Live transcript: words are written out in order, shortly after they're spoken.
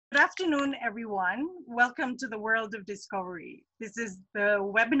afternoon, everyone. Welcome to the World of Discovery. This is the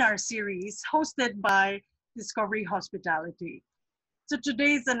webinar series hosted by Discovery Hospitality. So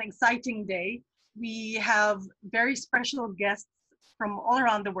today is an exciting day. We have very special guests from all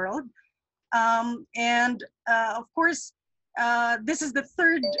around the world. Of course, this is the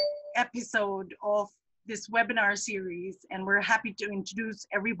third episode of this webinar series, and we're happy to introduce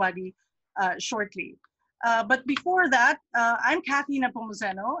everybody shortly. But before that, I'm Kathy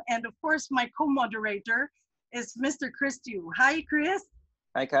Nepomuceno, and of course, my co-moderator is Mr. Chris Yu. Hi, Chris.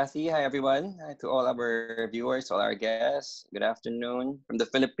 Hi, Kathy. Hi, everyone. Hi to all our viewers, all our guests. Good afternoon from the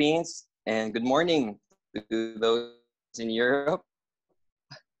Philippines, and good morning to those in Europe.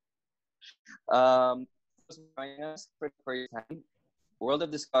 Joining us for your time. World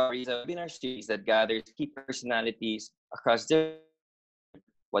of Discovery is a webinar series that gathers key personalities across different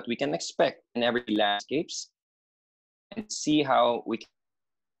what we can expect in everyday landscapes and see how we can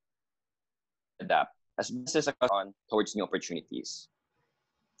adapt as businesses on towards new opportunities.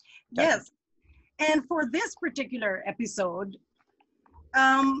 Yes, and for this particular episode,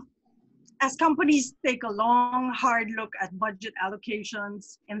 as companies take a long, hard look at budget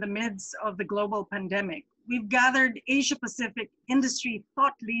allocations in the midst of the global pandemic, we've gathered Asia-Pacific industry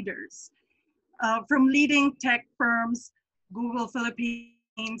thought leaders from leading tech firms, Google Philippines,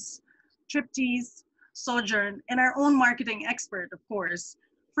 Triptease, Sojern, and our own marketing expert, of course,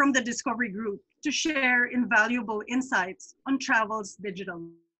 from the Discovery Group to share invaluable insights on travel's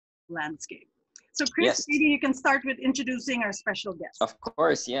digital landscape. So Chris, Yes. maybe you can start with introducing our special guest. Of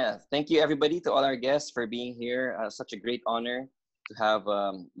course, yeah. Thank you everybody, to all our guests for being here. Such a great honor to have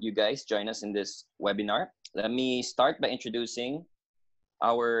you guys join us in this webinar. Let me start by introducing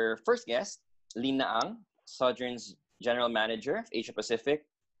our first guest, Lina Ang, Sojern's General Manager of Asia Pacific,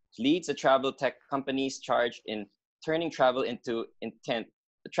 leads a travel tech company's charge in turning travel intent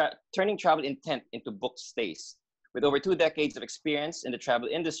into booked stays. With over 2 decades of experience in the travel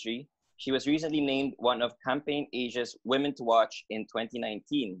industry, she was recently named one of Campaign Asia's Women to Watch in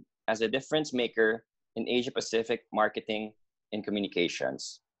 2019 as a difference maker in Asia Pacific marketing and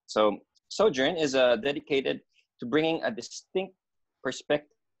communications. So Sojern is dedicated to bringing a distinct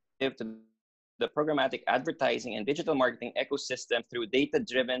perspective to the programmatic advertising and digital marketing ecosystem through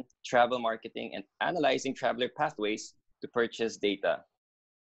data-driven travel marketing and analyzing traveler pathways to purchase data.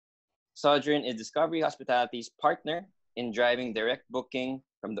 Sojern is Discovery Hospitality's partner in driving direct booking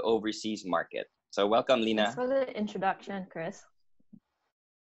from the overseas market. So welcome, Lina. Thanks for the introduction, Chris.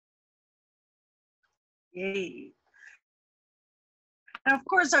 Yay. And of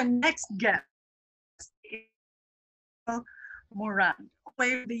course, our next guest is Moran,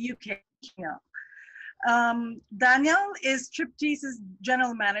 way the UK. Daniel is Triptease's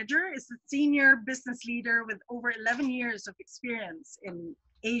general manager, is a senior business leader with over 11 years of experience in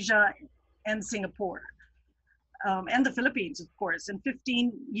Asia and Singapore, and the Philippines, of course, and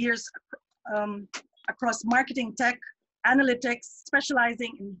 15 years across marketing tech, analytics,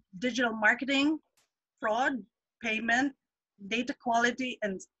 specializing in digital marketing, fraud, payment, data quality,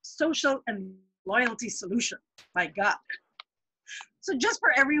 and social and loyalty solution. My God. So just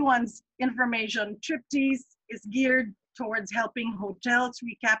for everyone's information, Triptease is geared towards helping hotels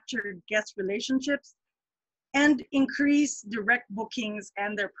recapture guest relationships and increase direct bookings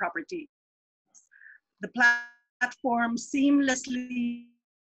and their properties. The platform seamlessly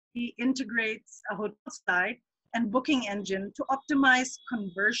integrates a hotel site and booking engine to optimize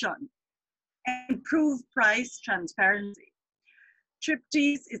conversion and improve price transparency.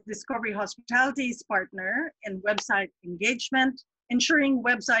 Triptease is Discovery Hospitality's partner in website engagement, ensuring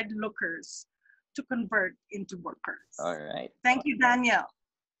website lookers to convert into workers. All right. Thank you, Daniel.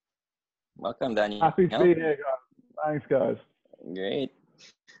 Welcome, Daniel. Happy to be here, guys. Thanks, guys. Great.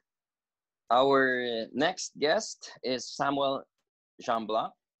 Our next guest is Samuel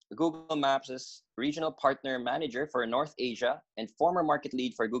Jean-Blanc, Google Maps' regional partner manager for North Asia and former market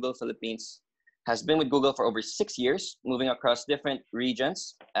lead for Google Philippines. Has been with Google for over 6 years, moving across different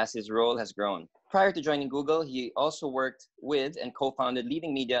regions as his role has grown. Prior to joining Google, he also worked with and co-founded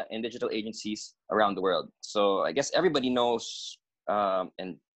leading media and digital agencies around the world. So I guess everybody knows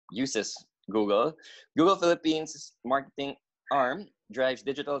and uses Google. Google Philippines' marketing arm drives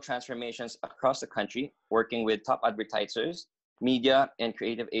digital transformations across the country, working with top advertisers, media and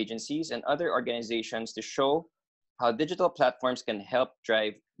creative agencies, and other organizations to show how digital platforms can help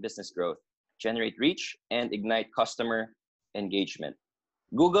drive business growth, generate reach, and ignite customer engagement.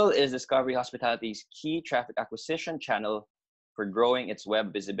 Google is Discovery Hospitality's key traffic acquisition channel for growing its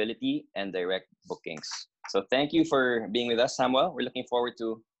web visibility and direct bookings. So thank you for being with us, Samuel. We're looking forward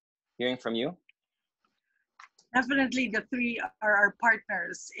to hearing from you. Definitely the three are our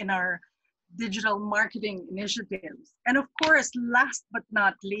partners in our digital marketing initiatives. And of course, last but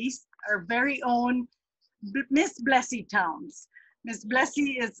not least, our very own Miss Blessy Towns. Miss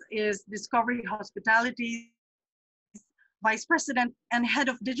Blessy is Discovery Hospitality's Vice President and Head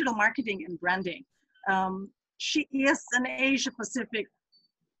of Digital Marketing and Branding. She is an Asia Pacific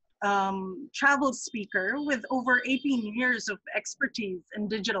travel speaker with over 18 years of expertise in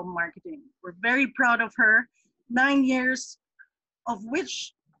digital marketing. We're very proud of her, 9 years of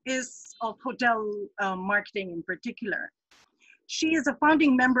which is of hotel marketing in particular. She is a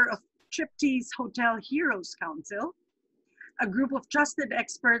founding member of Triptease Hotel Heroes Council, a group of trusted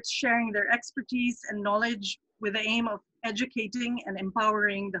experts sharing their expertise and knowledge with the aim of educating and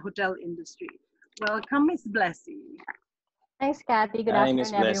empowering the hotel industry. Welcome, Ms. Blessy. Thanks, Kathy. Good Hi,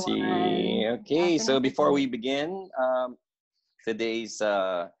 Miss afternoon, Blessy. everyone. Okay, so Afternoon, before we Kathy. begin today's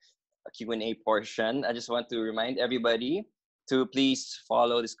Q&A portion, I just want to remind everybody to please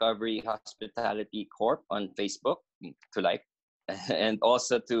follow Discovery Hospitality Corp on Facebook to like, and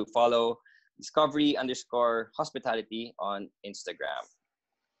also to follow Discovery_Hospitality on Instagram.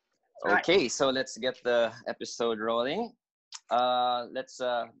 Okay, so let's get the episode rolling. Let's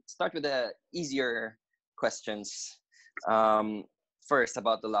start with the easier questions. First,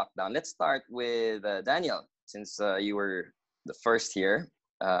 about the lockdown. Let's start with Daniel, since you were the first here.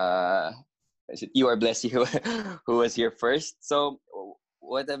 You are Blessy who was here first. So,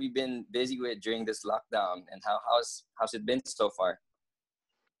 what have you been busy with during this lockdown, and how's it been so far?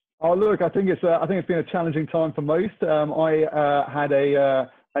 Oh, look, I think it's been a challenging time for most. I had a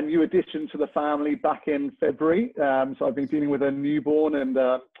new addition to the family back in February. So I've been dealing with a newborn and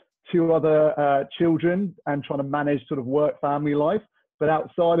 2 other children and trying to manage sort of work-family life. But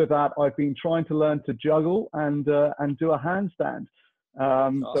outside of that, I've been trying to learn to juggle and do a handstand.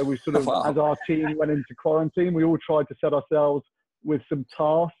 So we sort of, as our team went into quarantine, we all tried to set ourselves with some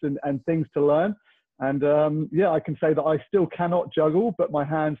tasks and things to learn. And yeah, I can say that I still cannot juggle, but my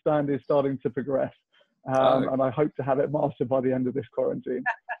handstand is starting to progress. And I hope to have it mastered by the end of this quarantine.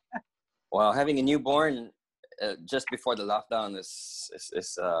 Wow, having a newborn just before the lockdown is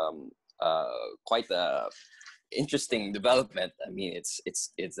quite a interesting development. I mean, it's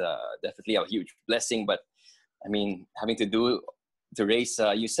definitely a huge blessing, but I mean, having to raise.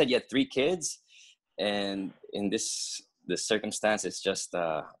 You said you had 3 kids, and in this circumstance, it's just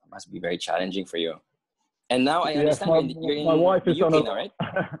must be very challenging for you. And now I understand you're in my wife the is UK now, right?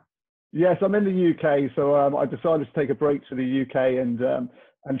 Yes, I'm in the UK. So I decided to take a break to the UK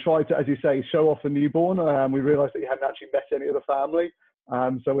and try to, as you say, show off the newborn. We realised that he hadn't actually met any of the family.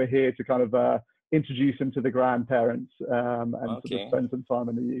 So we're here to kind of introduce him to the grandparents and sort of spend some time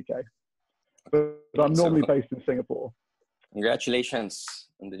in the UK. But I'm normally based in Singapore. Congratulations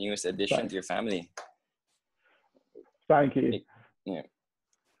on the newest addition to your family. Thank you. Yeah.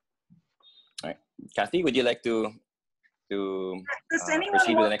 All right. Kathy, would you like to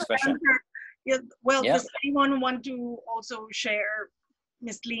proceed with the next question? Does anyone want to also share,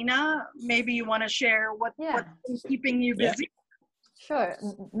 Miss Lena? Maybe you want to share what's keeping you busy? Sure.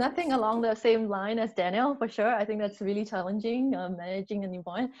 Nothing along the same line as Daniel, for sure. I think that's really challenging, managing a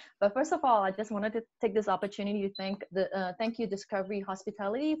newborn. But first of all, I just wanted to take this opportunity to thank you, Discovery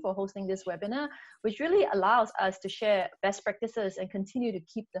Hospitality, for hosting this webinar, which really allows us to share best practices and continue to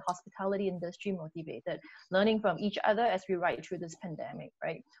keep the hospitality industry motivated, learning from each other as we ride through this pandemic,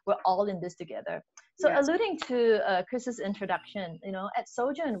 right? We're all in this together. So alluding to Chris's introduction, at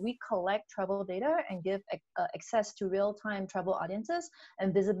Sojern, we collect travel data and give access to real-time travel audiences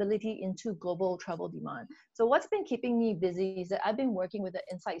and visibility into global travel demand. So what's been keeping me busy is that I've been working with the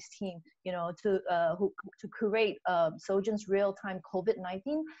insights team, to create Sojern's real-time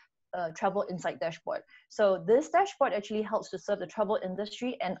COVID-19 travel insight dashboard. So this dashboard actually helps to serve the travel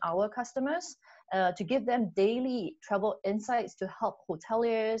industry and our customers to give them daily travel insights to help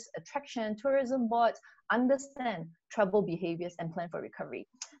hoteliers, attraction, tourism boards understand travel behaviors and plan for recovery.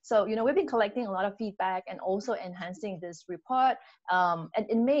 So, we've been collecting a lot of feedback and also enhancing this report. And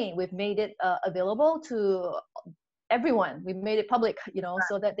in May, we've made it available to everyone. We made it public,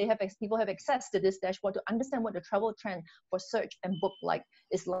 so that people have access to this dashboard to understand what the travel trend for search and book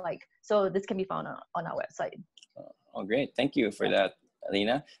is like. So this can be found on our website. Oh, great. Thank you for that,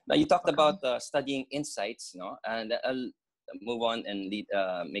 Alina. Now you talked about studying insights, and I'll move on and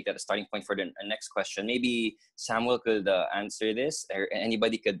make that a starting point for the next question. Maybe Samuel could answer this, or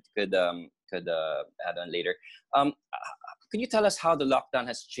anybody could add on later. Could you tell us how the lockdown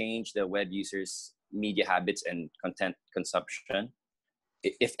has changed the web users' media habits and content consumption,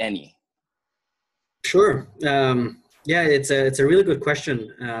 if any? Sure. Yeah, it's a really good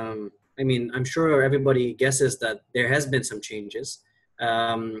question. I mean, I'm sure everybody guesses that there has been some changes.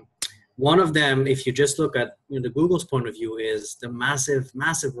 One of them, if you just look at the Google's point of view, is the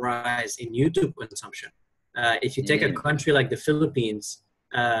massive rise in YouTube consumption. If you take a country like the Philippines,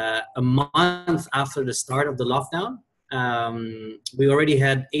 a month after the start of the lockdown, we already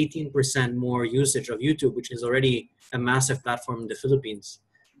had 18% more usage of YouTube, which is already a massive platform in the Philippines.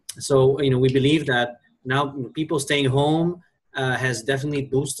 So, we believe that now people staying home has definitely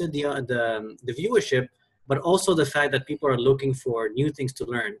boosted the viewership, but also the fact that people are looking for new things to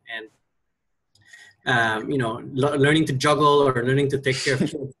learn. And learning to juggle or learning to take care of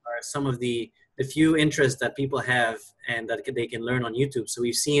kids are some of the few interests that people have and that they can learn on YouTube. So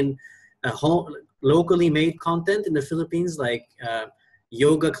we've seen locally made content in the Philippines, like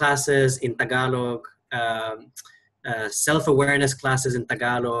yoga classes in Tagalog, self-awareness classes in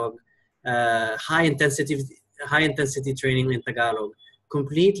Tagalog, high intensity training in Tagalog,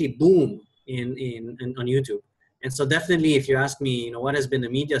 completely boom on YouTube. And so definitely, if you ask me, what has been the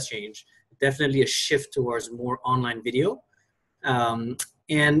media change, definitely a shift towards more online video. And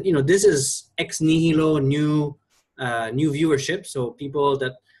this is ex nihilo new viewership. So people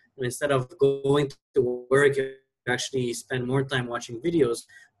that instead of going to work, you actually spend more time watching videos.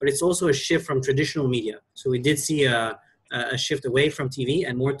 But it's also a shift from traditional media. So we did see a shift away from TV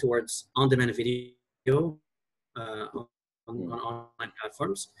and more towards on-demand video on online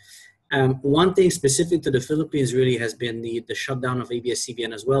platforms. One thing specific to the Philippines really has been the shutdown of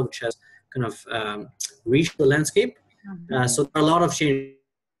ABS-CBN as well, which has kind of reached the landscape. So there are a lot of changes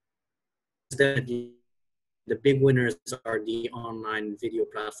that the big winners are the online video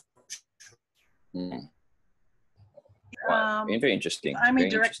platforms. Wow, very interesting. I may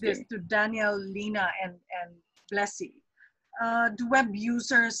very direct this to Daniel, Lina, and Blessy. Do web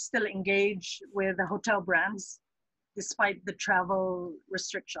users still engage with the hotel brands despite the travel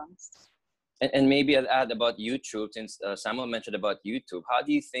restrictions? And maybe I'll add about YouTube, since Samuel mentioned about YouTube. How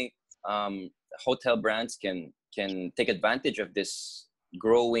do you think hotel brands can take advantage of this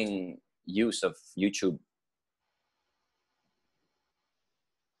growing use of YouTube?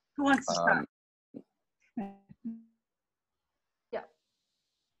 Who wants to start? Yeah,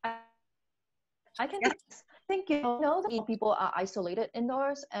 I can. Yes. I think that people are isolated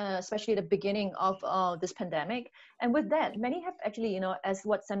indoors, especially at the beginning of this pandemic. And with that, many have actually, as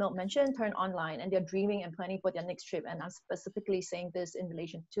what Samuel mentioned, turned online, and they're dreaming and planning for their next trip. And I'm specifically saying this in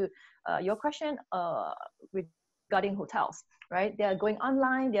relation to your question regarding hotels, right? They are going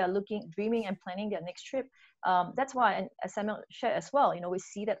online, they are dreaming and planning their next trip. That's why, and as Samuel shared as well, we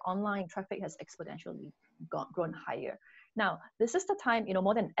see that online traffic has exponentially grown higher. Now, this is the time,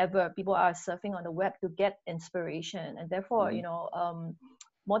 more than ever, people are surfing on the web to get inspiration. And therefore,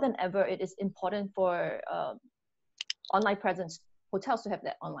 more than ever, it is important for online presence, hotels to have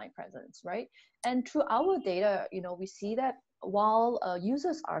that online presence, right? And through our data, we see that while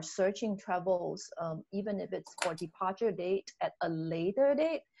users are searching travels, even if it's for departure date at a later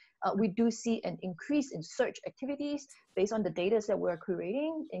date, we do see an increase in search activities based on the data that we're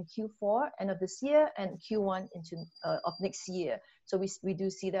creating in Q4 end of this year and Q1 of next year. So we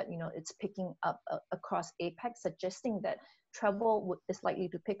do see that it's picking up across APAC, suggesting that travel is likely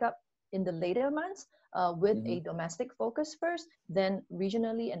to pick up in the later months with a domestic focus first, then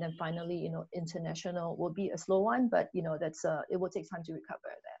regionally, and then finally international will be a slow one, but that's it will take time to recover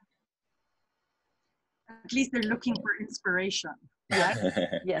there. At least they're looking for inspiration. Right?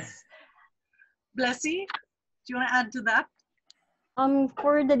 Yes. Blessy, do you want to add to that?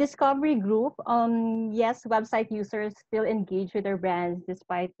 For the discovery group, yes, website users still engage with their brands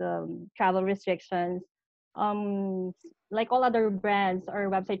despite the travel restrictions. Like all other brands, our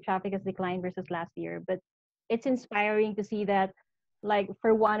website traffic has declined versus last year, but it's inspiring to see that, like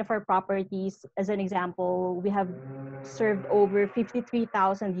for one of our properties, as an example, we have served over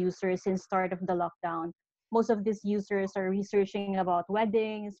 53,000 users since start of the lockdown. Most of these users are researching about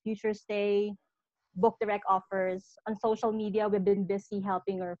weddings, future stay, book direct offers. On social media, we've been busy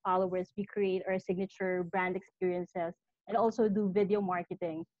helping our followers recreate our signature brand experiences and also do video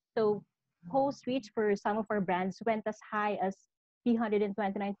marketing. So post reach for some of our brands went as high as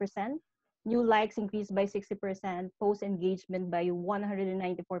 329%. New likes increased by 60%, post engagement by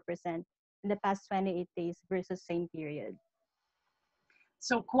 194% in the past 28 days versus same period.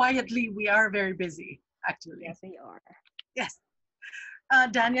 So quietly, we are very busy, actually. Yes, we are. Yes.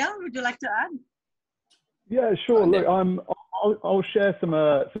 Daniel, would you like to add? Yeah, sure. Look, I'll share some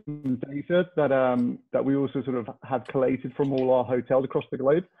data that we also sort of have collated from all our hotels across the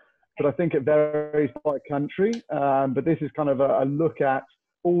globe. But I think it varies by country. But this is kind of a look at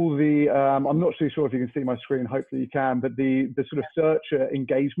all the, I'm not too sure if you can see my screen, hopefully you can, but the sort of searcher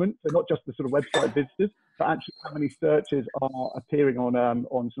engagement, so not just the sort of website visitors, but actually how many searches are appearing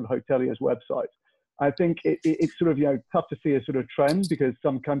on sort of hoteliers' websites. I think it's sort of, you know, tough to see a sort of trend because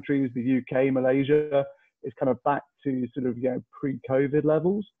some countries, the UK, Malaysia, is kind of back to sort of, you know, pre-COVID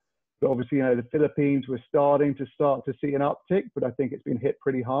levels. But obviously, you know, the Philippines, we're starting to see an uptick, but I think it's been hit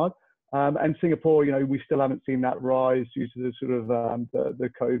pretty hard. And Singapore, you know, we still haven't seen that rise due to the sort of the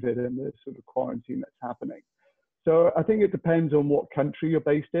COVID and the sort of quarantine that's happening. So I think it depends on what country you're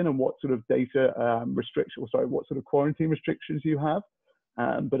based in and what sort of data restrictions, what sort of quarantine restrictions you have.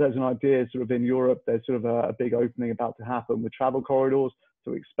 But as an idea, sort of in Europe, there's sort of a big opening about to happen with travel corridors.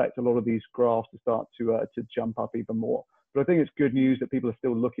 So we expect a lot of these graphs to start to jump up even more. But I think it's good news that people are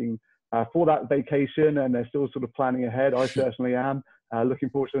still looking for that vacation and they're still sort of planning ahead. I certainly am looking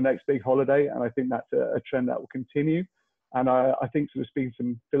forward to the next big holiday. And I think that's a trend that will continue. And I think sort of speaking to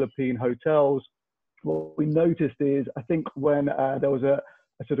some Philippine hotels, what we noticed is, I think when there was a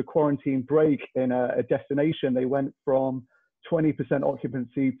sort of quarantine break in a destination, they went from 20%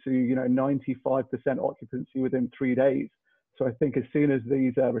 occupancy to, you know, 95% occupancy within 3 days. So I think as soon as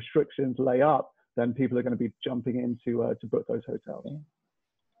these restrictions lay up, then people are going to be jumping in to book those hotels.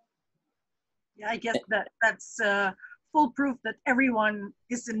 Yeah, I guess that's full proof that everyone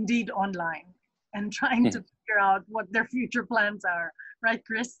is indeed online and trying to figure out what their future plans are. Right,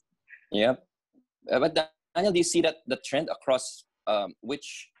 Chris? Yep. But Daniel, do you see that the trend across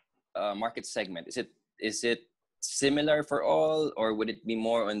which market segment? Is it similar for all, or would it be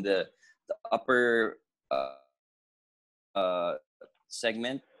more on the upper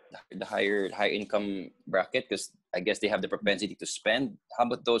segment, the higher income bracket? Because I guess they have the propensity to spend. How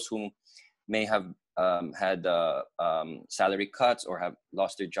about those who may have had salary cuts or have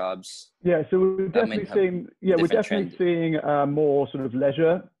lost their jobs? Yeah, so we're definitely seeing more sort of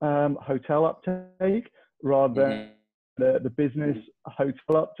leisure hotel uptake rather than the business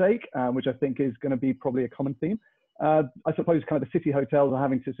hotel uptake, which I think is going to be probably a common theme. I suppose kind of the city hotels are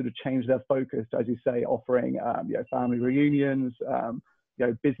having to sort of change their focus, as you say, offering you know, family reunions, you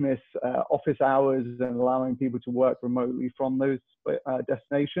know, business office hours, and allowing people to work remotely from those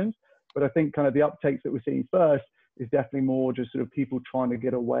destinations. But I think kind of the uptakes that we're seeing first is definitely more just sort of people trying to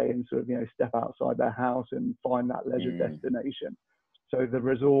get away and sort of, you know, step outside their house and find that leisure destination. So the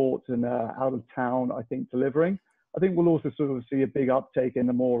resorts and out of town, I think, delivering. I think we'll also sort of see a big uptake in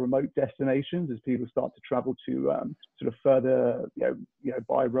the more remote destinations as people start to travel to sort of further, you know,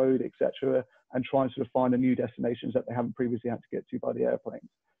 by road, etc., and try and sort of find the new destinations that they haven't previously had to get to by the airplanes.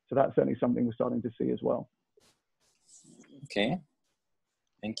 So that's certainly something we're starting to see as well. Okay,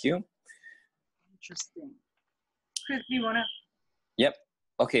 thank you. Interesting. Chris, do you want to? Yep.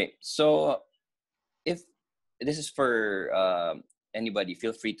 Okay, so if this is for anybody,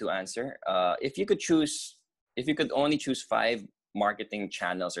 feel free to answer. If you could only choose 5 marketing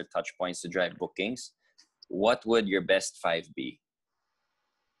channels or touch points to drive bookings, what would your best 5 be?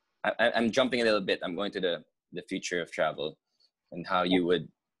 I'm jumping a little bit. I'm going to the future of travel and how you would,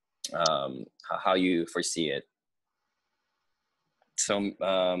 how you foresee it. So,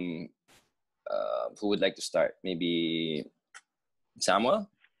 who would like to start? Maybe Samuel?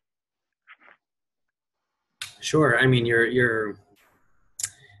 Sure. I mean, you're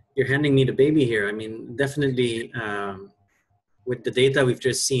handing me the baby here. I mean, definitely with the data we've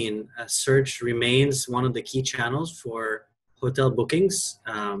just seen, search remains one of the key channels for hotel bookings.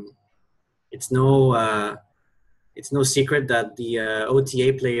 It's no secret that the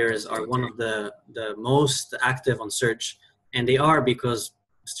OTA players are one of the most active on search, and they are because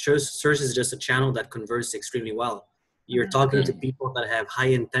search is just a channel that converts extremely well. You're talking to people that have high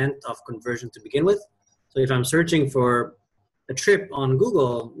intent of conversion to begin with. So if I'm searching for a trip on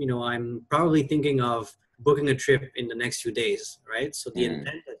Google, you know, I'm probably thinking of booking a trip in the next few days, right? So the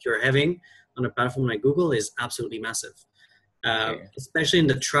intent that you're having on a platform like Google is absolutely massive, especially in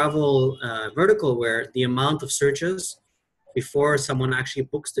the travel vertical, where the amount of searches before someone actually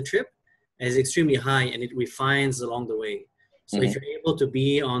books the trip is extremely high, and it refines along the way. So if you're able to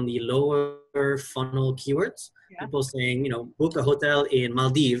be on the lower funnel keywords, people saying, you know, book a hotel in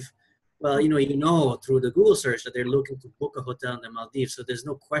Maldives, well, you know through the Google search that they're looking to book a hotel in the Maldives. So there's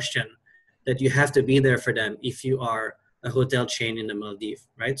no question that you have to be there for them if you are a hotel chain in the Maldives,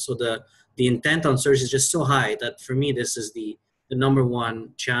 right? So the intent on search is just so high that for me, this is the number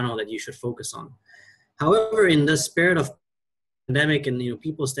one channel that you should focus on. However, in the spirit of pandemic and, you know,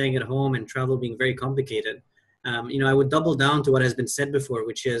 people staying at home and travel being very complicated, you know, I would double down to what has been said before,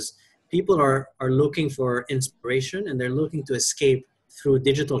 which is people are looking for inspiration and they're looking to escape through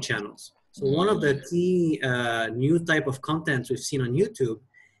digital channels. So one of the key new type of content we've seen on YouTube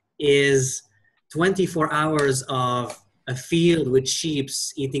is 24 hours of a field with sheep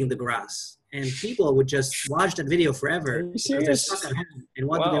eating the grass. And people would just watch that video forever because they're stuck at home. And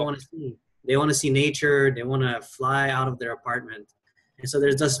what do they want to see? They want to see nature. They want to fly out of their apartment. And so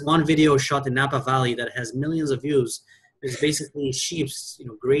there's just one video shot in Napa Valley that has millions of views. It's basically sheep,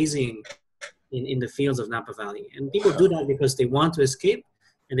 grazing in the fields of Napa Valley. And people do that because they want to escape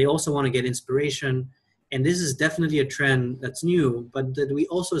and they also want to get inspiration. And this is definitely a trend that's new, but that we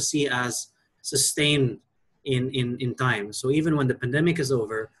also see as sustained in time. So even when the pandemic is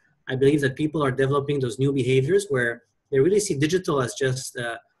over, I believe that people are developing those new behaviors where they really see digital as just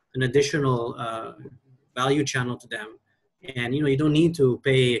an additional value channel to them. And you don't need to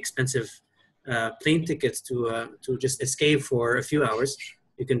pay expensive plane tickets to just escape for a few hours.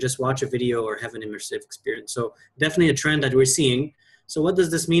 You can just watch a video or have an immersive experience. So definitely a trend that we're seeing. So what does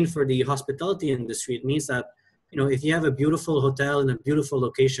this mean for the hospitality industry? It means that, if you have a beautiful hotel in a beautiful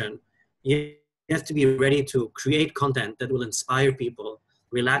location, you have to be ready to create content that will inspire people,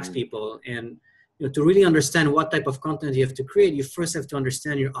 relax people. And to really understand what type of content you have to create, you first have to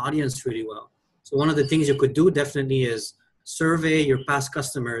understand your audience really well. So one of the things you could do definitely is survey your past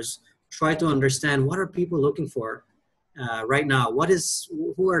customers, try to understand what are people looking for right now.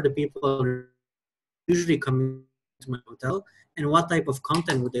 Who are the people who are usually coming to my hotel, and what type of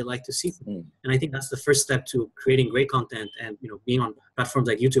content would they like to see from me? And I think that's the first step to creating great content and being on platforms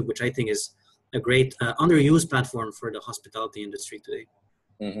like YouTube, which I think is a great underused platform for the hospitality industry today.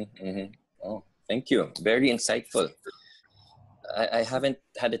 Oh, thank you. Very insightful. I haven't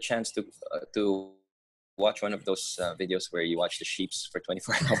had a chance to watch one of those videos where you watch the sheeps for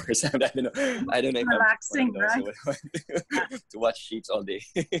 24 hours. I don't know. If relaxing, right? To watch sheeps all day.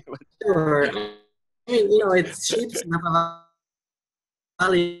 Sure. I mean, it's sheep's Napa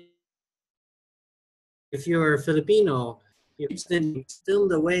Valley. If you're Filipino, you can film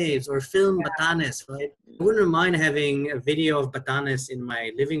the waves or film Batanes, right? I wouldn't mind having a video of Batanes in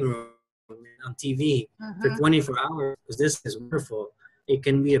my living room on TV for 24 hours because this is wonderful. It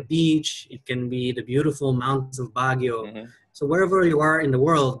can be a beach. It can be the beautiful mountains of Baguio. So wherever you are in the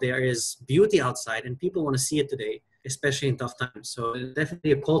world, there is beauty outside and people want to see it today, especially in tough times. So it's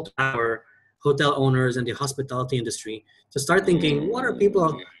definitely a call to our hotel owners and the hospitality industry to start thinking, what are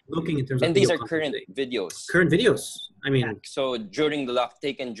people looking in terms of these are current today? videos. Current videos. I mean, so during the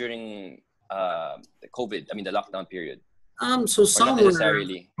taken during the COVID, the lockdown period. So some were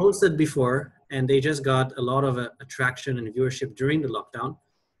posted before, and they just got a lot of attraction and viewership during the lockdown.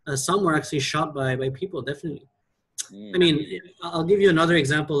 Some were actually shot by people, definitely. I mean, I'll give you another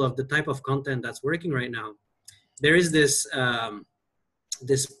example of the type of content that's working right now. There is this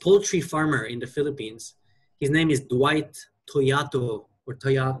this poultry farmer in the Philippines. His name is Dwight Toyato or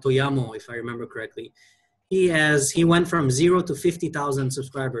Toyamo, if I remember correctly. He went from 0 to 50,000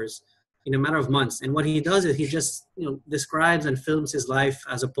 subscribers in a matter of months. And what he does is he just describes and films his life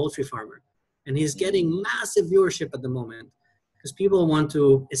as a poultry farmer. And he's getting massive viewership at the moment because people want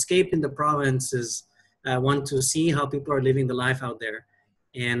to escape in the provinces, want to see how people are living the life out there.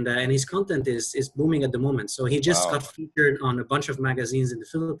 And his content is booming at the moment. So he just got featured on a bunch of magazines in the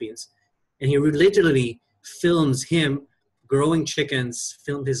Philippines. And he literally films him growing chickens,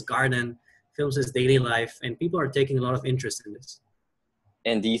 films his garden, films his daily life. And people are taking a lot of interest in this.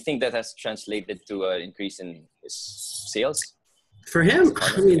 And do you think that has translated to an increase in his sales? For him,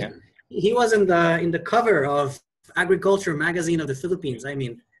 I mean, he was in the cover of Agriculture magazine of the Philippines. I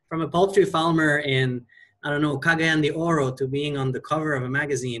mean, from a poultry farmer in, I don't know, Cagayan de Oro to being on the cover of a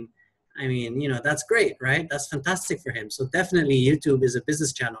magazine. I mean, that's great, right? That's fantastic for him. So definitely YouTube is a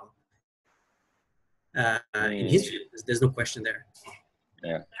business channel. In history, there's no question there.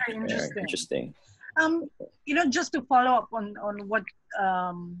 Yeah, very interesting. Just to follow up on what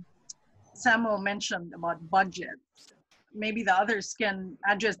Samuel mentioned about budget, maybe the others can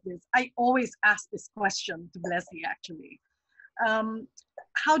address this. I always ask this question to Blessy, actually.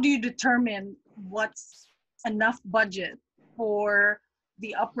 How do you determine what's enough budget for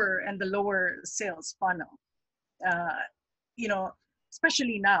the upper and the lower sales funnel?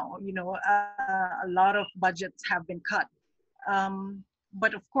 Especially now, a lot of budgets have been cut.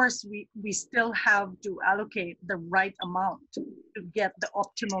 But of course, we still have to allocate the right amount to get the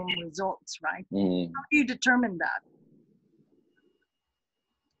optimum results, right? How do you determine that?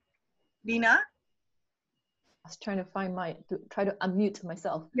 Lina? I was trying to try to unmute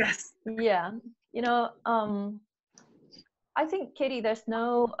myself. Yes. Yeah. I think, Katie, there's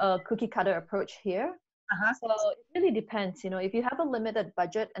no cookie cutter approach here. So it really depends. If you have a limited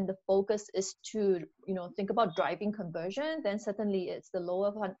budget and the focus is to, think about driving conversion, then certainly it's the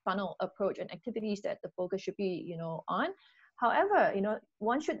lower funnel approach and activities that the focus should be, on. However,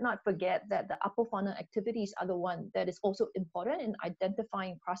 one should not forget that the upper funnel activities are the one that is also important in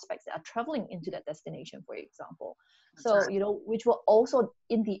identifying prospects that are traveling into that destination, for example. So, which will also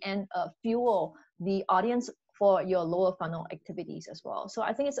in the end fuel the audience for your lower funnel activities as well. So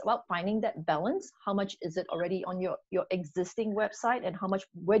I think it's about finding that balance. How much is it already on your existing website, and how much,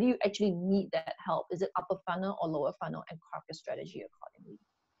 where do you actually need that help? Is it upper funnel or lower funnel, and craft your strategy accordingly.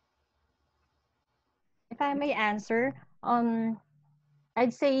 If I may answer,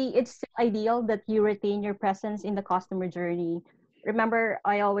 I'd say it's still ideal that you retain your presence in the customer journey. Remember,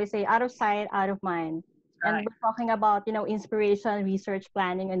 I always say out of sight, out of mind. And Right. we're talking about, inspiration, research,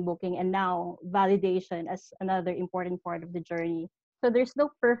 planning, and booking, and now validation as another important part of the journey. So there's no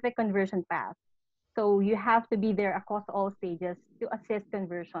perfect conversion path. So you have to be there across all stages to assist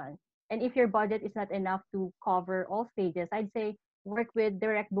conversion. And if your budget is not enough to cover all stages, I'd say work with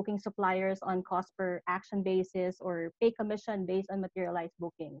direct booking suppliers on cost per action basis or pay commission based on materialized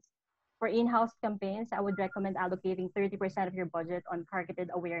bookings. For in-house campaigns, I would recommend allocating 30% of your budget on targeted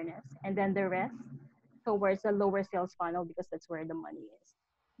awareness and then the rest towards the lower sales funnel because that's where the money is.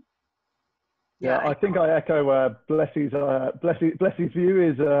 Yeah, I think I echo Blessy's view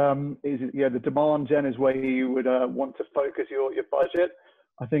is the demand gen is where you would want to focus your budget.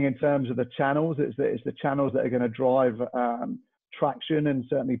 I think in terms of the channels, it's the channels that are going to drive traction and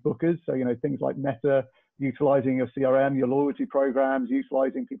certainly bookers. So things like Meta, utilizing your CRM, your loyalty programs,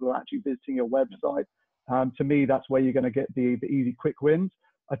 utilizing people who are actually visiting your website. To me, that's where you're going to get the easy quick wins.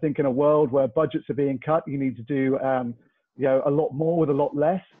 I think in a world where budgets are being cut, you need to do a lot more with a lot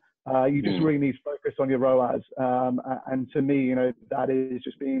less. You just really need to focus on your ROAS. And to me, that is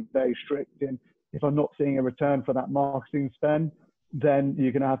just being very strict. And if I'm not seeing a return for that marketing spend, then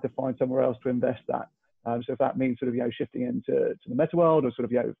you're going to have to find somewhere else to invest that. So if that means sort of shifting into the meta world or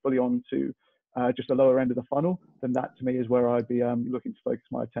sort of fully on to just the lower end of the funnel, then that to me is where I'd be looking to focus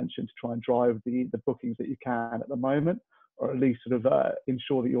my attention to try and drive the bookings that you can at the moment, or at least sort of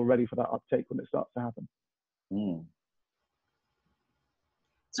ensure that you're ready for that uptake when it starts to happen.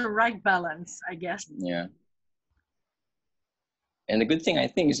 It's a right balance, I guess. Yeah. And the good thing, I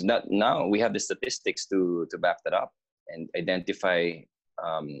think, is that now we have the statistics to back that up and identify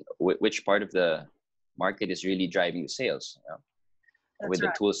which part of the market is really driving the sales with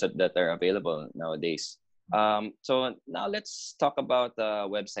the tools that are available nowadays. So now let's talk about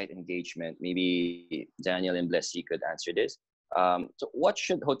website engagement. Maybe Daniel and Blessy could answer this. So what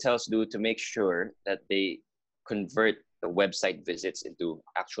should hotels do to make sure that they convert the website visits into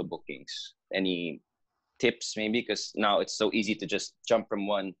actual bookings? Any tips maybe? Because now it's so easy to just jump from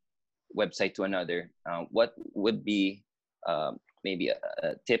one website to another. What would be maybe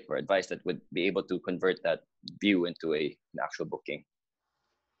a tip or advice that would be able to convert that view into an actual booking?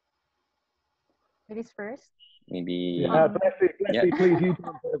 Ladies first. Maybe. Blessy, please,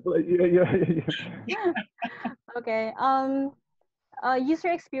 you. Okay.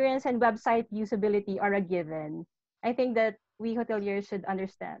 User experience and website usability are a given. I think that we hoteliers should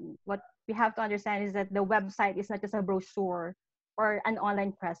understand. What we have to understand is that the website is not just a brochure or an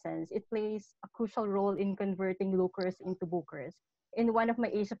online presence. It plays a crucial role in converting lookers into bookers. In one of my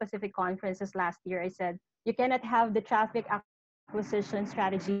Asia Pacific conferences last year, I said, you cannot have the traffic acquisition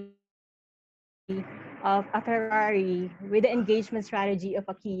strategy of a Ferrari with the engagement strategy of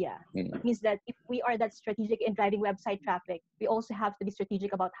a Kia. It means that if we are that strategic in driving website traffic, we also have to be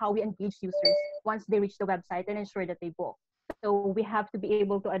strategic about how we engage users once they reach the website and ensure that they book. So we have to be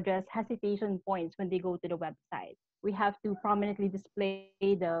able to address hesitation points when they go to the website. We have to prominently display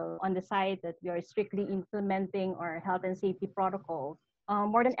on the site that we are strictly implementing our health and safety protocols.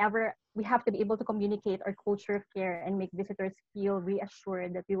 More than ever, we have to be able to communicate our culture of care and make visitors feel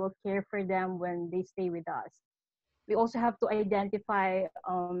reassured that we will care for them when they stay with us. We also have to identify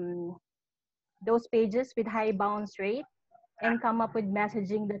those pages with high bounce rate and come up with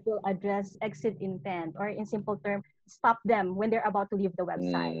messaging that will address exit intent, or in simple terms, stop them when they're about to leave the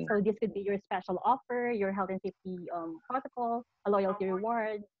website. So this could be your special offer, your health and safety protocol, a loyalty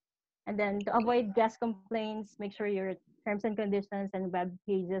reward. And then to avoid guest complaints, make sure your terms and conditions and web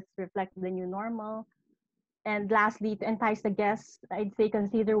pages reflect the new normal. And lastly, to entice the guests, I'd say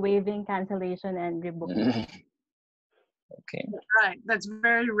consider waiving cancellation and rebooking. Okay. Right. That's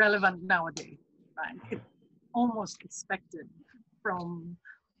very relevant nowadays. Right. It's almost expected from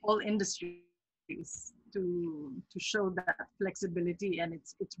all industries to show that flexibility, and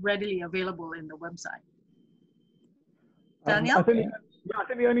it's readily available in the website. Daniel? I think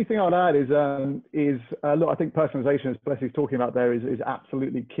the only thing I'd add is look, I think personalization, as Blessy's talking about there, is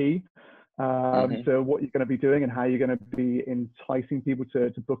absolutely key to what you're going to be doing and how you're going to be enticing people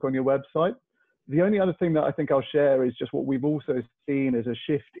to book on your website. The only other thing that I think I'll share is just what we've also seen is a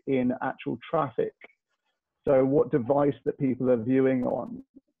shift in actual traffic. So what device that people are viewing on.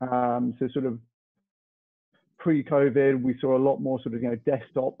 So sort of pre-COVID, we saw a lot more sort of,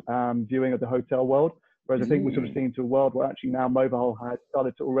 desktop viewing of the hotel world. Whereas I think we're sort of seeing to a world where actually now mobile has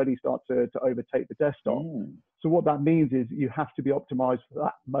started to already start to overtake the desktop. So what that means is you have to be optimized for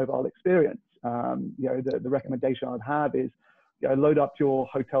that mobile experience. The recommendation I'd have is, load up your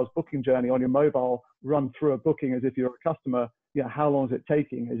hotel's booking journey on your mobile, run through a booking as if you're a customer. How long is it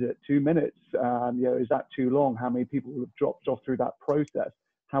taking? Is it 2 minutes? Is that too long? How many people have dropped off through that process?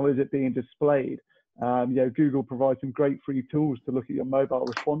 How is it being displayed? Google provides some great free tools to look at your mobile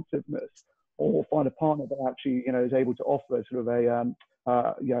responsiveness, or find a partner that actually, is able to offer sort of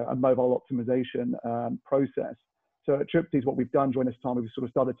a mobile optimization process. So at Triptease, what we've done during this time, we've sort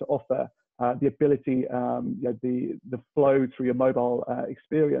of started to offer the ability, the flow through your mobile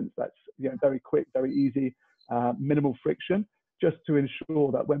experience. That's very quick, very easy, minimal friction, just to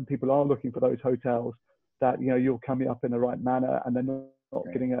ensure that when people are looking for those hotels, that you're coming up in the right manner and they're not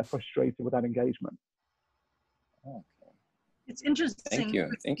getting frustrated with that engagement. It's interesting.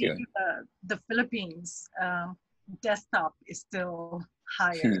 Thank you. The Philippines desktop is still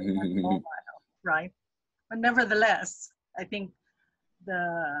higher than mobile, right? But nevertheless, I think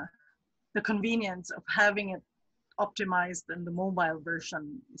the convenience of having it optimized in the mobile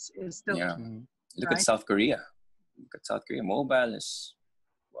version is still key, Look right? at South Korea. Look at South Korea. Mobile is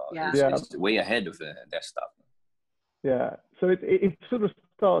is way ahead of the desktop. Yeah, so it sort of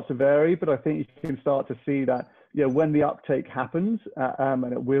starts to vary, but I think you can start to see that when the uptake happens,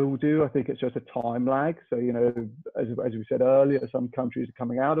 and it will do, I think it's just a time lag. So as we said earlier, some countries are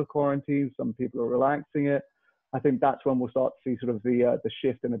coming out of quarantine, some people are relaxing it. I think that's when we'll start to see sort of the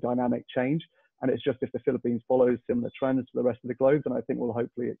shift and the dynamic change. And it's just if the Philippines follows similar trends to the rest of the globe, then I think we'll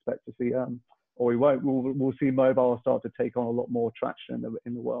hopefully expect to see, or we won't, we'll see mobile start to take on a lot more traction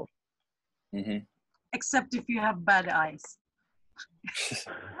in the world. Except if you have bad eyes.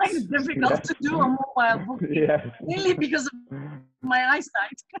 It's difficult to do a mobile booking, mainly because of my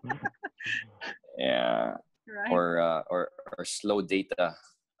eyesight. Right? Or slow data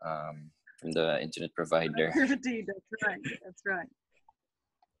from the internet provider. That's right.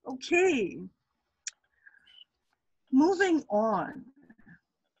 Okay. Moving on.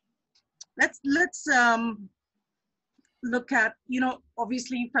 Let's look at,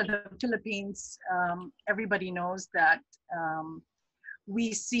 obviously for the Philippines, everybody knows that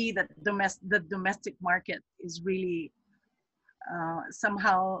we see that the domestic market is really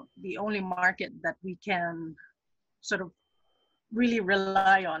somehow the only market that we can sort of really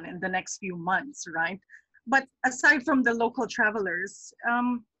rely on in the next few months, right? But aside from the local travelers,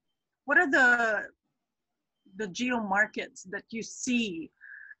 what are the geo markets that you see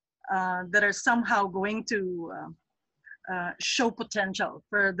that are somehow going to show potential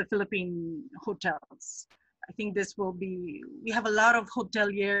for the Philippine hotels? I think this will be, we have a lot of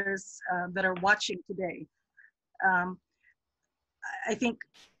hoteliers that are watching today. I think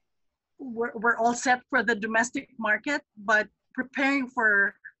we're all set for the domestic market, but preparing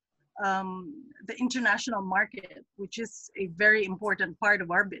for the international market, which is a very important part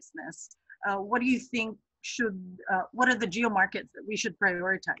of our business. What do you think what are the geo markets that we should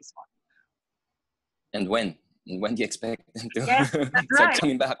prioritize on? And when? And when do you expect them to start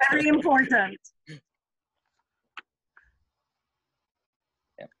coming back? Very important.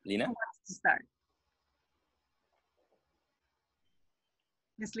 Lena? Who wants to start?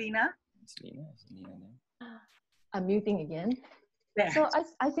 Miss Lena? I'm muting again. There. So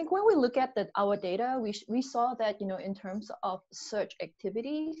I think when we look at our data, we saw that, in terms of search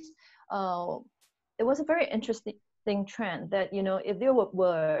activities, it was a very interesting trend that, if they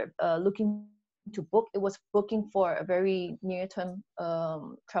were looking to book, it was booking for a very near-term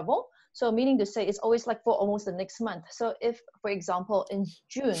travel. So meaning to say, it's always like for almost the next month. So if, for example, in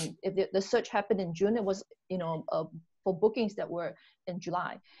June, if the search happened in June, it was, for bookings that were in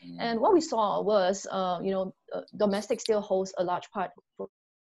July. And what we saw was, domestic still holds a large part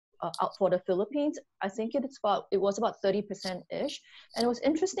out for the Philippines. I think it was about 30%-ish. And it was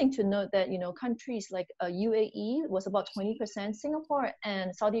interesting to note that, countries like UAE was about 20%, Singapore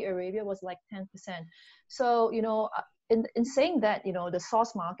and Saudi Arabia was like 10%. So, in saying that, the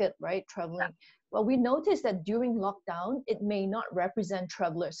source market, right, traveling, well, we noticed that during lockdown, it may not represent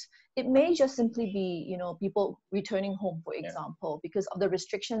travelers. it may just simply be, you know, people returning home, for example, because of the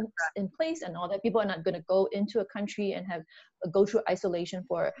restrictions in place and all that. People are not going to go into a country and have go through isolation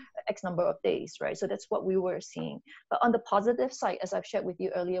for X number of days, right? So that's what we were seeing. But on the positive side, as I've shared with you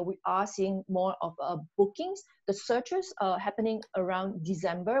earlier, we are seeing more of bookings. The searches happening around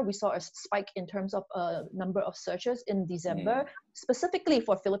December. We saw a spike in terms of number of searches in December, specifically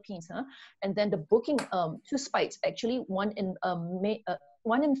for Philippines, huh? And then the booking, two spikes actually, one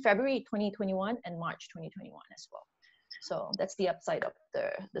in February 2021 and March 2021 as well. So that's the upside of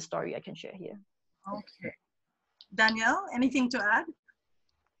the story I can share here. Okay. Danielle, anything to add?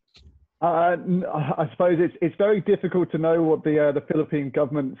 I suppose it's very difficult to know what the Philippine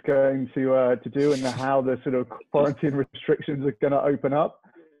government's going to do and how the sort of quarantine restrictions are going to open up.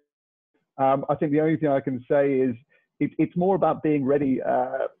 I think the only thing I can say is it's more about being ready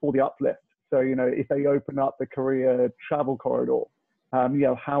for the uplift. So, you know, if they open up the Korea travel corridor, you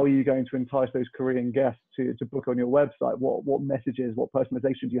know, how are you going to entice those Korean guests to book on your website? What messages, what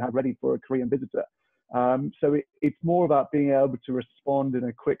personalization do you have ready for a Korean visitor? So it's more about being able to respond in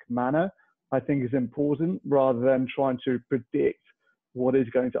a quick manner, I think is important, rather than trying to predict what is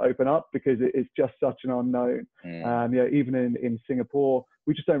going to open up, because it's just such an unknown. You know, even in Singapore,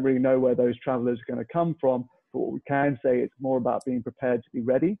 we just don't really know where those travelers are going to come from. But what we can say, it's more about being prepared to be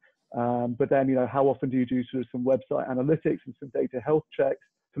ready. But then, you know, how often do you do sort of some website analytics and some data health checks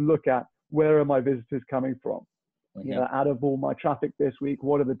to look at where are my visitors coming from? You know, out of all my traffic this week,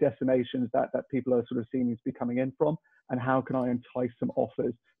 what are the destinations that people are sort of seeming to be coming in from, and how can I entice some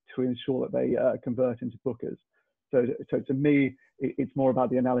offers to ensure that they convert into bookers? So to me, it's more about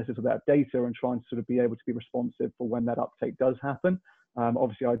the analysis of that data and trying to sort of be able to be responsive for when that uptake does happen.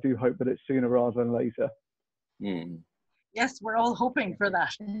 Obviously, I do hope that it's sooner rather than later. Yes, we're all hoping for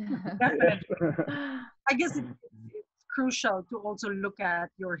that. Definitely. I guess it's crucial to also look at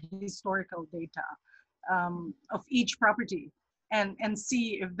your historical data of each property and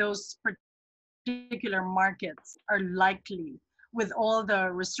see if those particular markets are likely, with all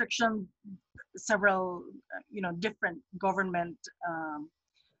the restrictions, several you know, different government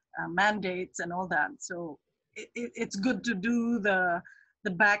mandates and all that. So it's good to do the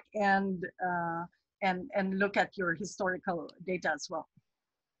back end and look at your historical data as well.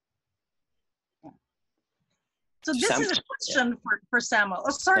 So this is a question for Samuel. Oh,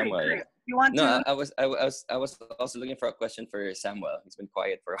 sorry, Samuel, Chris. You want to? No, I was also looking for a question for Samuel. He's been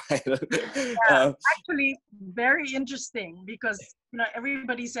quiet for a while. Actually, very interesting, because you know,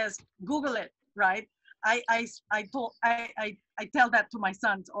 everybody says Google it, right? I tell that to my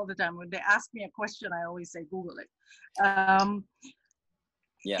sons all the time. When they ask me a question, I always say Google it.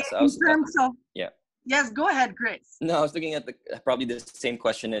 Yes, in terms of Yes, go ahead, Chris. No, I was looking at probably the same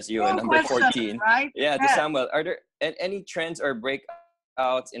question as you, number 14. Right? Yeah, to Samuel, are there any trends or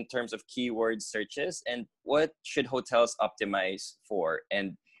breakouts in terms of keyword searches, and what should hotels optimize for?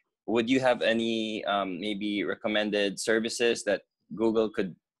 And would you have any maybe recommended services that Google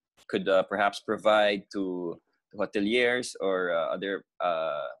could perhaps provide to hoteliers or other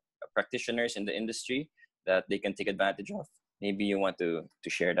practitioners in the industry that they can take advantage of? Maybe you want to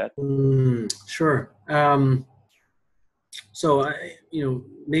share that. Sure. So, you know,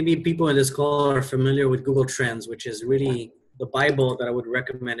 maybe people in this call are familiar with Google Trends, which is really the Bible that I would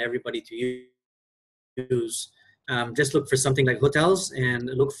recommend everybody to use. Just look for something like hotels and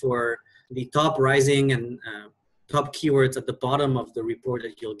look for the top rising and top keywords at the bottom of the report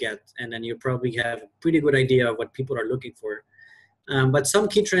that you'll get. And then you'll probably have a pretty good idea of what people are looking for. But some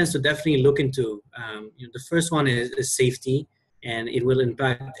key trends to definitely look into. You know, the first one is safety, and it will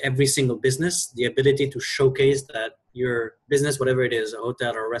impact every single business. The ability to showcase that your business, whatever it is, a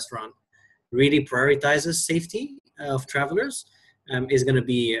hotel or a restaurant, really prioritizes safety of travelers is going to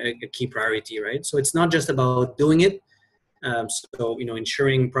be a key priority, right? So it's not just about doing it. So, you know,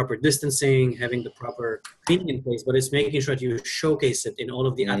 ensuring proper distancing, having the proper cleaning in place, but it's making sure that you showcase it in all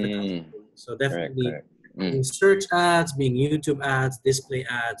of the advertising. So definitely. Being search ads, being YouTube ads, display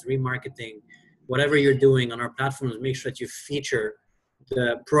ads, remarketing, whatever you're doing on our platforms, make sure that you feature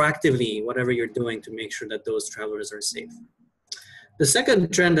proactively whatever you're doing to make sure that those travelers are safe. The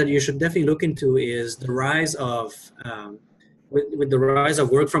second trend that you should definitely look into is the rise of, with the rise of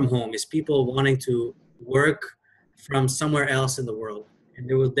work from home, is people wanting to work from somewhere else in the world. And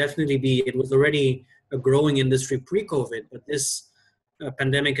there will definitely be, it was already a growing industry pre-COVID, but this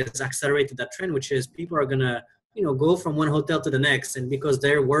pandemic has accelerated that trend, which is people are going to, you know, go from one hotel to the next, and because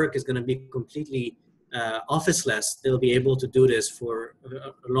their work is going to be completely officeless, they'll be able to do this for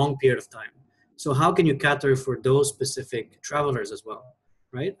a long period of time. So how can you cater for those specific travelers as well,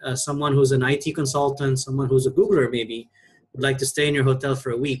 right? Someone who's an IT consultant, someone who's a Googler maybe would like to stay in your hotel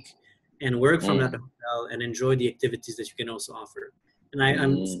for a week. and work from that hotel and enjoy the activities that you can also offer. And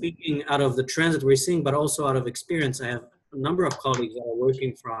I'm speaking out of the trends that we're seeing, but also out of experience. I have a number of colleagues that are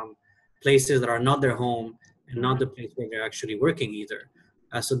working from places that are not their home and not the place where they're actually working either.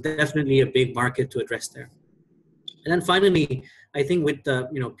 So definitely a big market to address there. And then finally, I think with the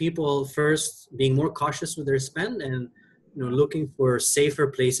people first being more cautious with their spend and looking for safer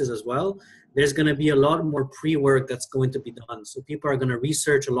places as well, there's going to be a lot more pre-work that's going to be done. So people are going to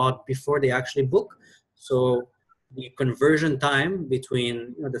research a lot before they actually book. So the conversion time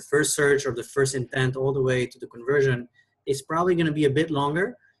between the first search or the first intent all the way to the conversion is probably going to be a bit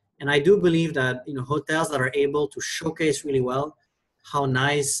longer. And I do believe that hotels that are able to showcase really well how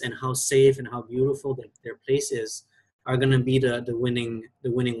nice and how safe and how beautiful their place is are going to be the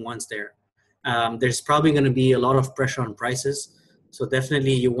winning ones there. There's probably going to be a lot of pressure on prices. So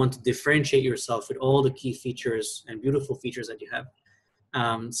definitely you want to differentiate yourself with all the key features and beautiful features that you have.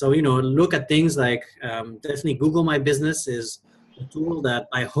 So, look at things like definitely Google My Business is a tool that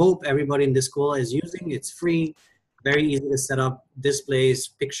I hope everybody in this school is using. It's free, very easy to set up displays,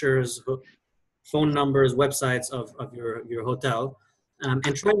 pictures, phone numbers, websites of your hotel.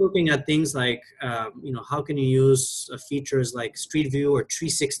 And try looking at things like, how can you use features like Street View or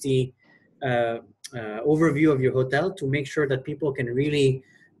 360 overview of your hotel to make sure that people can really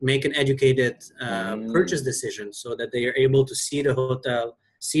make an educated purchase decision so that they are able to see the hotel,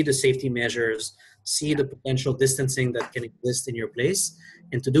 see the safety measures, see the potential distancing that can exist in your place.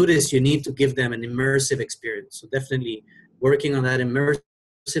 And to do this, you need to give them an immersive experience. So definitely working on that immersive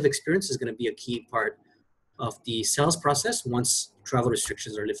experience is going to be a key part of the sales process once travel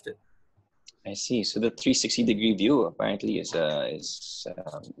restrictions are lifted. I see. So the 360-degree view apparently is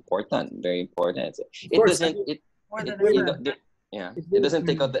important, very important. It doesn't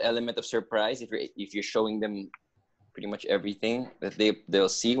take out the element of surprise if you're showing them pretty much everything that they'll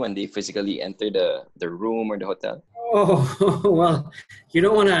see when they physically enter the room or the hotel. Oh, well, you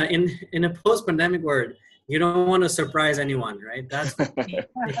don't want to, in a post-pandemic world, you don't want to surprise anyone, right? That's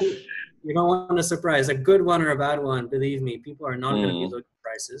you don't want to surprise a good one or a bad one. Believe me, people are not going to be looking at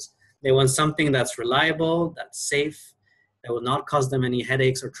prices. They want something that's reliable, that's safe, that will not cause them any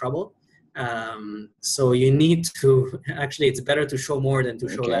headaches or trouble. So you need to, actually, it's better to show more than to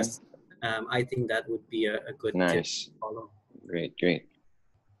show less. I think that would be a good tip to follow. Great.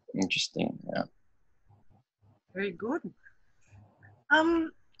 Interesting. Yeah. Very good.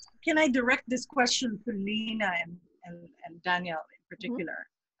 Can I direct this question to Lena and Daniel in particular?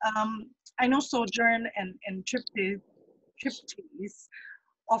 I know Sojern and Triptease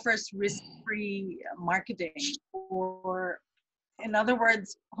offers risk-free marketing, or in other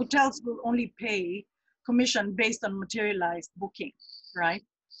words, hotels will only pay commission based on materialized booking, right?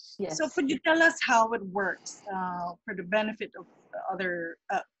 Yes. So could you tell us how it works for the benefit of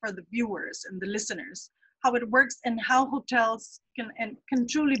for the viewers and the listeners, how it works and how hotels can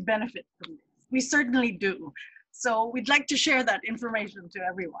truly benefit from this? We certainly do. So we'd like to share that information to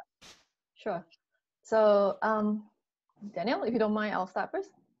everyone. Sure. So Daniel, if you don't mind, I'll start first.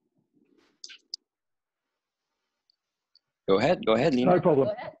 Go ahead, Lena. No problem.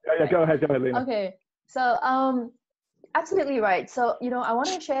 Go ahead, Lena. Okay. So absolutely right. So, I want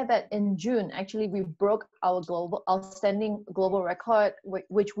to share that in June, actually, we broke our outstanding global record,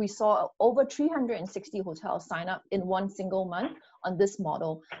 which we saw over 360 hotels sign up in one single month on this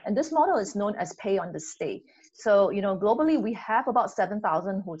model. And this model is known as pay on the stay. So, globally, we have about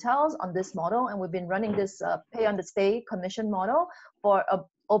 7,000 hotels on this model, and we've been running this pay on the stay commission model for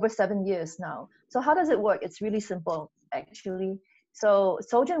over 7 years now. So how does it work? It's really simple, actually. So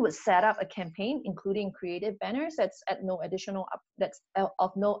Sojern would set up a campaign, including creative banners that's at no additional, that's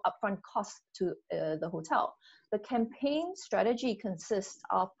of no upfront cost to the hotel. The campaign strategy consists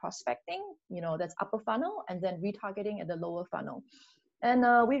of prospecting, that's upper funnel, and then retargeting at the lower funnel. And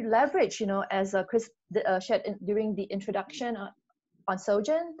we leverage, as Chris shared during the introduction on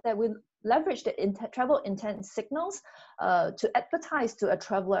Sojern, that we leverage the travel intent signals to advertise to a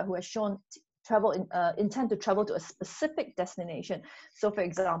traveler who has shown intent to travel to a specific destination. So for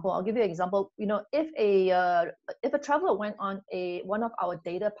example, I'll give you an example. If a traveler went on one of our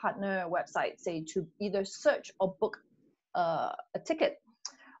data partner websites, say to either search or book a ticket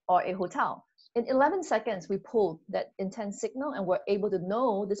or a hotel, in 11 seconds we pulled that intent signal and we're able to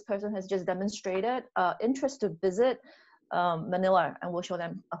know this person has just demonstrated interest to visit Manila, and we'll show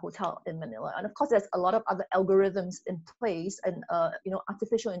them a hotel in Manila. And of course, there's a lot of other algorithms in place and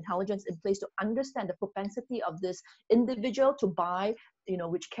artificial intelligence in place to understand the propensity of this individual to buy,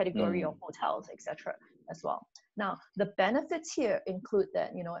 which category of hotels, etc. as well. Now, the benefits here include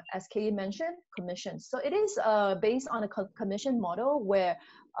that, as Kay mentioned, commissions. So it is based on a commission model where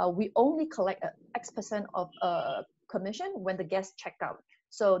we only collect X% of commission when the guests check out.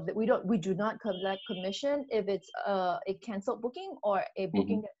 So that we do not collect commission if it's a canceled booking or a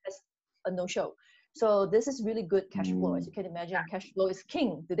booking that has a no-show. So this is really good cash flow. As you can imagine, cash flow is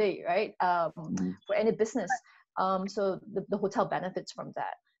king today, right? For any business. So the hotel benefits from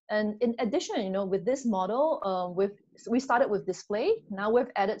that. And in addition, you know, with this model, we started with display. Now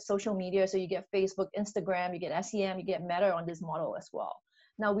we've added social media, so you get Facebook, Instagram, you get SEM, you get Meta on this model as well.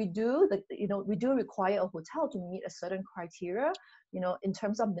 Now we do require a hotel to meet a certain criteria, you know, in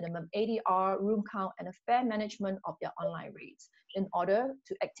terms of minimum ADR, room count, and a fair management of their online rates in order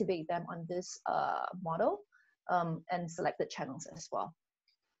to activate them on this model and selected channels as well.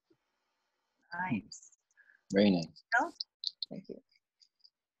 Nice. Very nice. Thank you.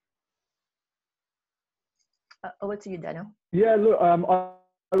 Over to you, Daniel. Yeah, look,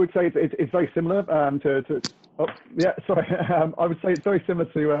 I would say it's very similar I would say it's very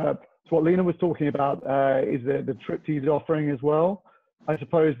similar to what Lena was talking about, is the Triptease offering as well. I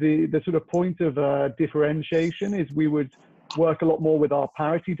suppose the sort of point of differentiation is we would work a lot more with our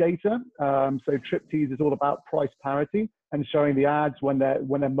parity data. So Triptease is all about price parity and showing the ads when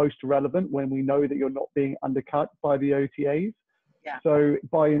they're most relevant, when we know that you're not being undercut by the OTAs. Yeah. So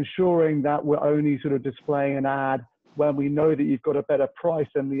by ensuring that we're only sort of displaying an ad when we know that you've got a better price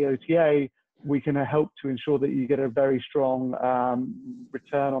than the OTA, we can help to ensure that you get a very strong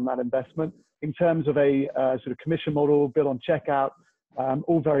return on that investment. In terms of a sort of commission model, bill on checkout,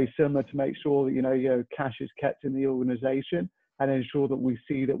 all very similar to make sure that, you know, cash is kept in the organization and ensure that we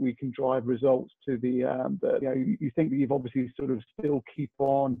see that we can drive results to the you know, you think that you've obviously sort of still keep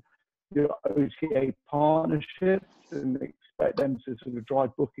on your OTA partnerships and expect them to sort of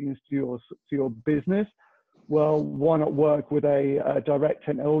drive bookings to your business. Well, why not work with a direct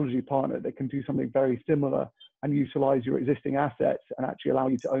technology partner that can do something very similar and utilize your existing assets and actually allow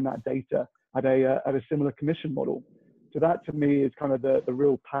you to own that data at a similar commission model? So that to me is kind of the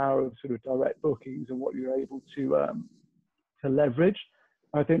real power of sort of direct bookings and what you're able to leverage.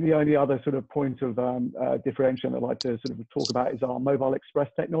 I think the only other sort of point of differentiation I'd like to sort of talk about is our mobile express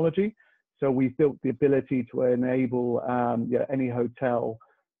technology. So we've built the ability to enable any hotel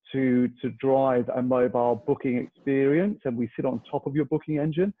to drive a mobile booking experience, and we sit on top of your booking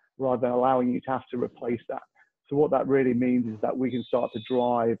engine rather than allowing you to have to replace that. So what that really means is that we can start to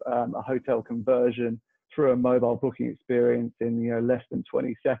drive a hotel conversion through a mobile booking experience in, you know, less than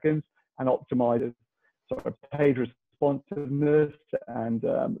 20 seconds and optimize it. So page responsiveness and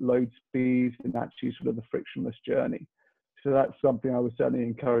load speeds and actually sort of the frictionless journey. So that's something I would certainly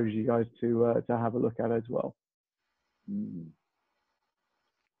encourage you guys to have a look at as well.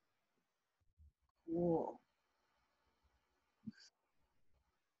 Cool.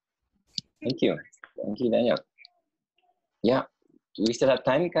 Thank you. Thank you, Daniel. Yeah. Do we still have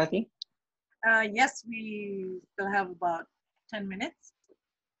time, Kathy? Yes, we still have about 10 minutes.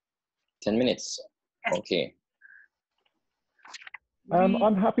 10 minutes. Yes. Okay.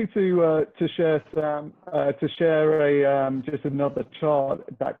 I'm happy to share some just another chart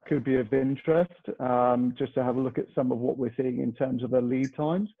that could be of interest, just to have a look at some of what we're seeing in terms of the lead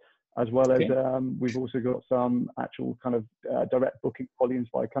times, as well as we've also got some actual kind of direct booking volumes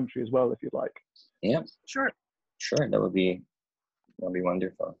by country as well, if you'd like. Yeah. Sure. Sure. That would be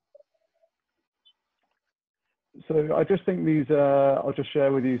wonderful. So I just think these, I'll just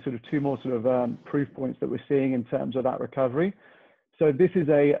share with you sort of two more sort of proof points that we're seeing in terms of that recovery. So this is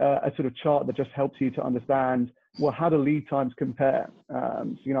a sort of chart that just helps you to understand, well, how do lead times compare?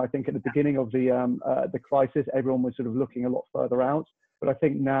 So, you know, I think at the beginning of the crisis, everyone was sort of looking a lot further out. But I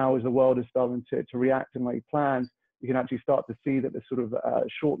think now as the world is starting to react and make plans, you can actually start to see that the sort of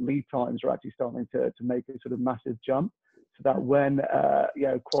short lead times are actually starting to make a sort of massive jump. So that when, you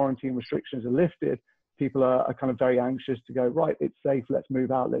know, quarantine restrictions are lifted, people are kind of very anxious to go, right, it's safe, let's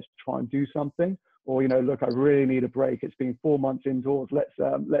move out, let's try and do something. Or, you know, look, I really need a break. It's been 4 months indoors. Let's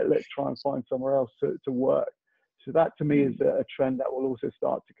try and find somewhere else to work. So that to me is a trend that will also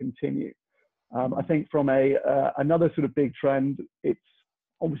start to continue. I think from another sort of big trend, it's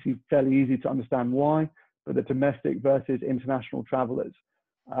obviously fairly easy to understand why, but the domestic versus international travelers.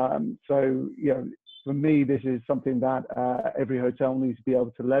 So, you know, for me, this is something that every hotel needs to be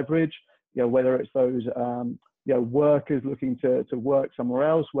able to leverage, you know, whether it's those you know, workers looking to work somewhere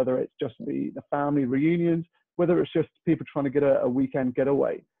else, whether it's just the family reunions, whether it's just people trying to get a weekend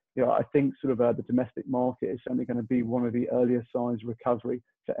getaway. You know, I think sort of the domestic market is certainly going to be one of the earliest signs of recovery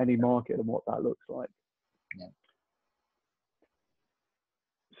to any market and what that looks like. Yeah.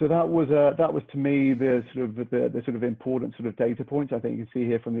 So that was to me the sort of important sort of data points. I think you can see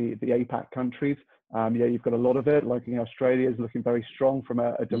here from the APAC countries. Yeah, you've got a lot of it. Like Australia is looking very strong from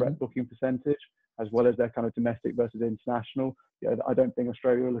a direct booking percentage, as well as their kind of domestic versus international. Yeah, I don't think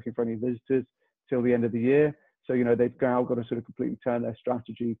Australia are looking for any visitors till the end of the year. So they've now got to sort of completely turn their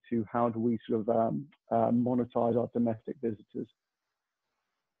strategy to how do we sort of monetize our domestic visitors.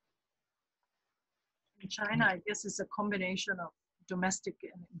 In China, I guess it's a combination of domestic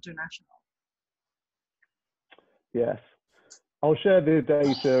and international. Yes, I'll share the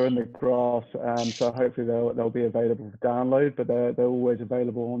data and the graphs, so hopefully they'll be available for download. But they're always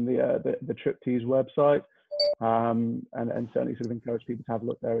available on the Triptease website, and certainly sort of encourage people to have a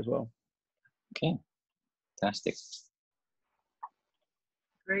look there as well. Okay, fantastic.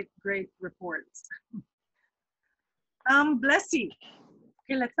 Great reports. Blessy.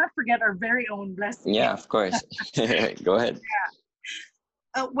 Okay, let's not forget our very own Blessy. Yeah, of course. Go ahead. Yeah.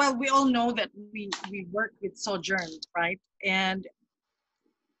 Well, we all know that we work with Sojern, right?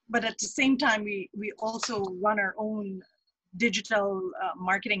 But at the same time, we also run our own digital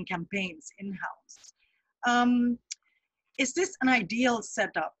marketing campaigns in-house. Is this an ideal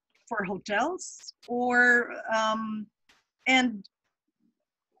setup for hotels, or and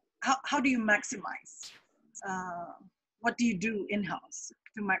how do you maximize? What do you do in-house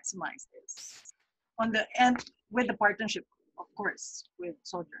to maximize this and with the partnership, of course, with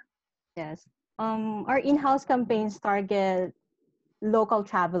Sojern? Yes. Our in-house campaigns target local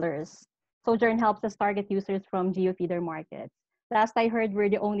travelers. Sojern helps us target users from geo-feeder markets. Last I heard, we're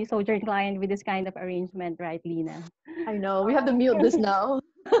the only Sojern client with this kind of arrangement, right, Lena? I know, we have to mute this now.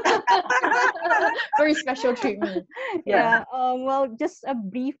 Very special treatment. Yeah. Well, just a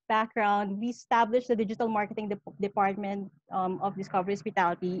brief background. We established the digital marketing department of Discovery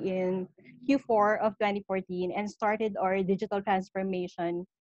Hospitality in Q4 of 2014 and started our digital transformation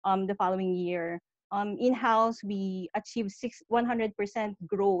the following year. In-house, we achieved 100%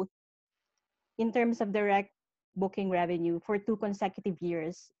 growth in terms of direct booking revenue for 2 consecutive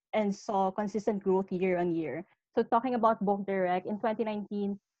years and saw consistent growth year on year. So talking about Book Direct, in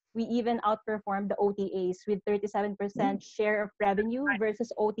 2019, we even outperformed the OTAs with 37% share of revenue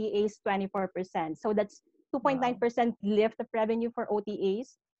versus OTAs 24%. So that's 2.9% lift of revenue for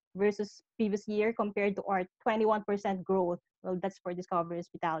OTAs versus previous year compared to our 21% growth. Well, that's for Discovery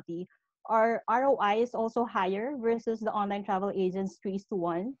Hospitality. Our ROI is also higher versus the online travel agents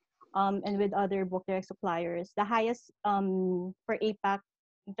 3:1, and with other Book Direct suppliers. The highest for APAC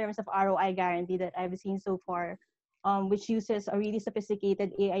in terms of ROI guarantee that I've seen so far, which uses a really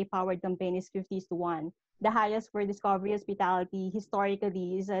sophisticated AI-powered campaign, is 50:1. The highest for Discovery Hospitality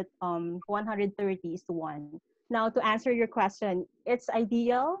historically is at 130:1. Now, to answer your question, it's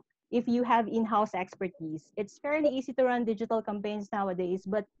ideal if you have in-house expertise. It's fairly easy to run digital campaigns nowadays,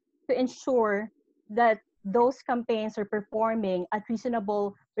 but to ensure that those campaigns are performing at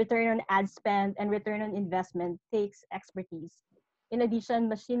reasonable return on ad spend and return on investment takes expertise. In addition,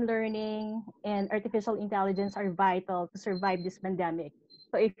 machine learning and artificial intelligence are vital to survive this pandemic.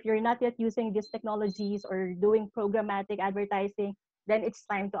 So if you're not yet using these technologies or doing programmatic advertising, then it's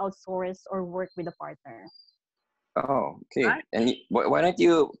time to outsource or work with a partner. Oh, okay. Right. And why don't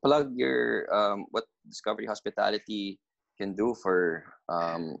you plug your what Discovery Hospitality can do for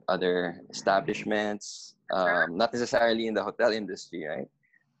other establishments, not necessarily in the hotel industry, right?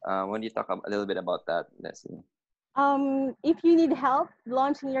 Why don't you talk a little bit about that, Leslie? If you need help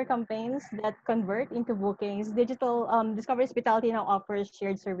launching your campaigns that convert into bookings, Discovery Hospitality now offers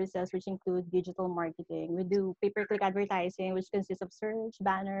shared services which include digital marketing. We do pay-per-click advertising, which consists of search,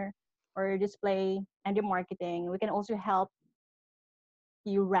 banner, or display, and your marketing. We can also help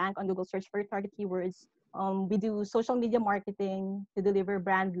you rank on Google search for target keywords. We do social media marketing to deliver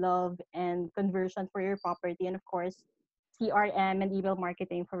brand love and conversion for your property, and of course, CRM and email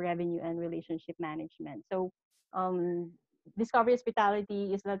marketing for revenue and relationship management. So Discovery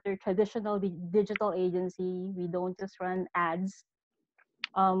Hospitality is not your traditional digital agency. We don't just run ads.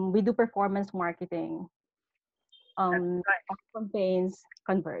 We do performance marketing. Campaigns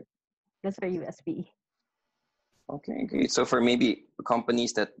convert. That's our USP. Okay, great. So for maybe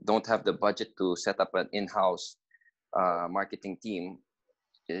companies that don't have the budget to set up an in-house marketing team,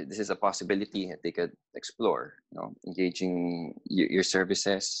 this is a possibility that they could explore, engaging your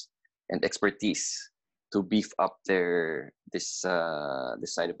services and expertise to beef up this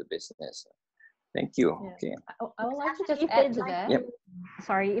side of the business. Thank you. Yeah. Okay. I would like to just add to that. Yep.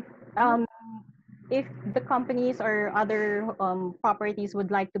 Sorry, if the companies or other properties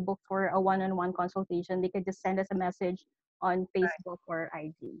would like to book for a one-on-one consultation, they could just send us a message on Facebook or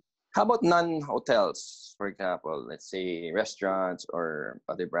IG. How about non-hotels, for example, let's say restaurants or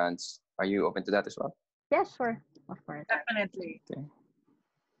other brands? Are you open to that as well? Yeah, sure, of course. Definitely. Okay.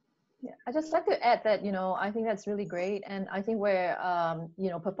 Yeah, I just like to add that, I think that's really great. And I think where,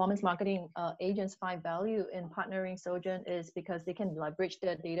 performance marketing agents find value in partnering Sojern is because they can leverage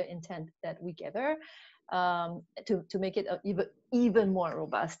the data intent that we gather to make it even more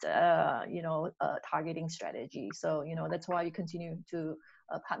robust, targeting strategy. So, that's why you continue to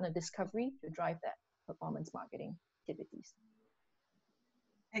partner discovery to drive that performance marketing activities.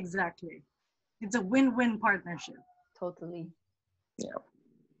 Exactly. It's a win-win partnership. Totally. Yeah.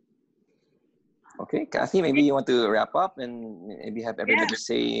 Okay, Kathy, maybe you want to wrap up and maybe have everybody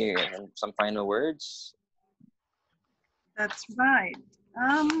say some final words. That's right.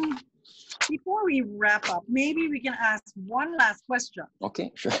 Before we wrap up, maybe we can ask one last question.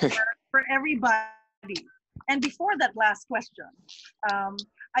 Okay, sure. For everybody. And before that last question,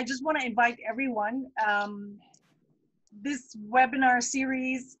 I just want to invite everyone. This webinar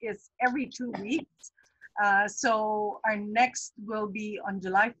series is every 2 weeks. So our next will be on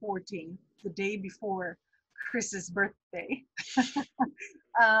July 14th, the day before Chris's birthday.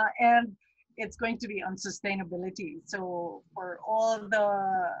 And it's going to be on sustainability. So for all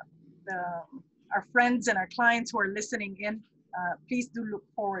our friends and our clients who are listening in, please do look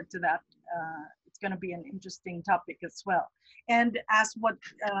forward to that. It's going to be an interesting topic as well. And as what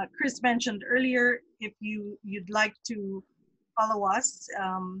Chris mentioned earlier, if you'd like to follow us,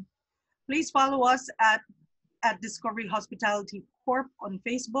 please follow us at Discovery Hospitality Corp on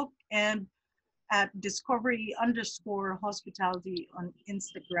Facebook and at Discovery_Hospitality on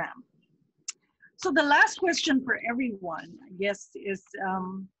Instagram. So the last question for everyone, I guess, is,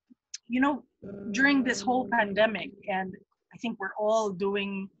 during this whole pandemic, and I think we're all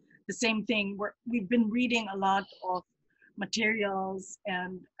doing the same thing, we've been reading a lot of materials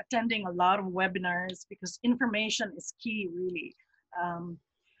and attending a lot of webinars because information is key, really.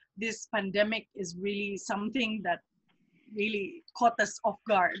 This pandemic is really something that really caught us off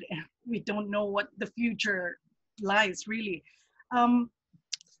guard. We don't know what the future lies, really.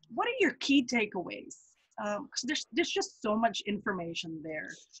 What are your key takeaways? Because there's just so much information there.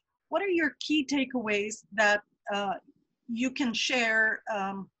 What are your key takeaways that you can share,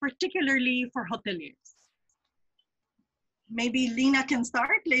 particularly for hoteliers? Maybe Lena can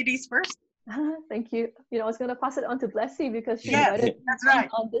start. Ladies first. Thank you. I was going to pass it on to Blessy because she Yes, invited that's right.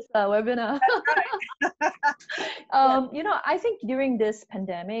 on this webinar. That's right. I think during this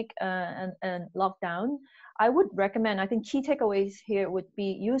pandemic and lockdown, I would recommend, I think key takeaways here would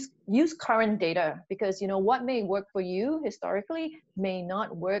be use current data because, what may work for you historically may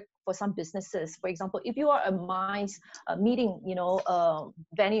not work for some businesses. For example, if you are a MICE meeting,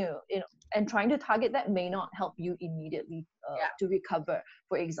 venue, and trying to target that may not help you immediately to recover,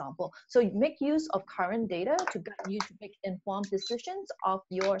 for example. So make use of current data to guide you to make informed decisions of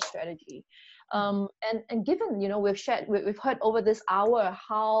your strategy. And given, we've heard over this hour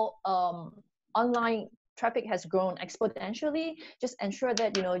how online traffic has grown exponentially, just ensure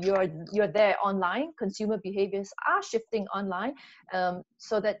that you're there online. Consumer behaviors are shifting online,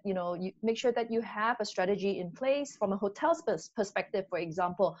 so that you make sure that you have a strategy in place from a hotel's perspective. For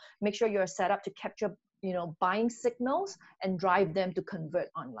example, make sure you're set up to capture buying signals and drive them to convert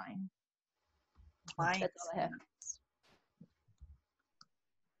online. That's all I have.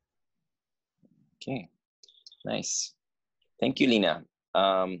 Okay, nice. Thank you, Lena.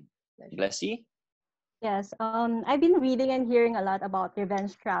 Blessy? Yes, I've been reading and hearing a lot about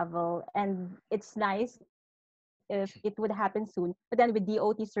revenge travel, and it's nice if it would happen soon. But then with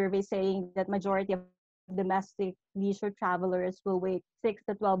DOT survey saying that majority of domestic leisure travelers will wait 6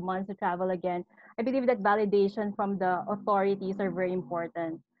 to 12 months to travel again, I believe that validation from the authorities are very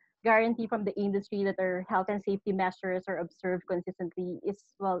important. Guarantee from the industry that our health and safety measures are observed consistently is,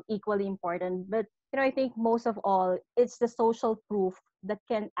 well, equally important. But I think most of all, it's the social proof that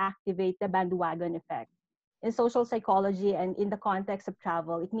can activate the bandwagon effect. In social psychology and in the context of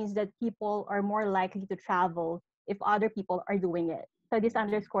travel, it means that people are more likely to travel if other people are doing it. So this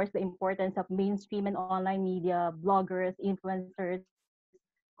underscores the importance of mainstream and online media, bloggers, influencers,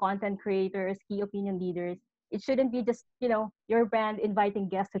 content creators, key opinion leaders. It shouldn't be just, your brand inviting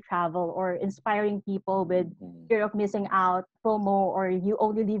guests to travel or inspiring people with fear of missing out, FOMO, or you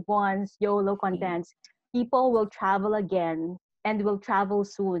only live once, YOLO contents. People will travel again and will travel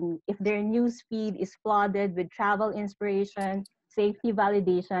soon if their news feed is flooded with travel inspiration, safety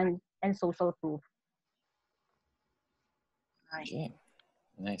validation, and social proof. Okay,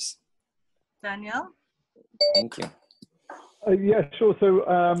 nice. Danielle? Thank you. Yeah, sure. So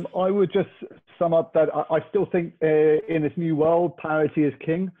I would just sum up that I still think in this new world, parity is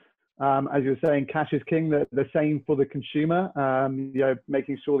king. As you were saying, cash is king. The same for the consumer. You know,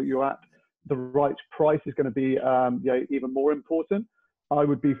 making sure that you're at the right price is going to be you know, even more important. I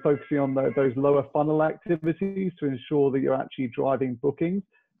would be focusing on those lower funnel activities to ensure that you're actually driving bookings,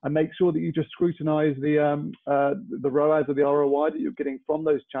 and make sure that you just scrutinize the ROAS or the ROI that you're getting from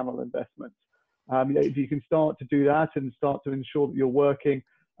those channel investments. You know, if you can start to do that and start to ensure that you're working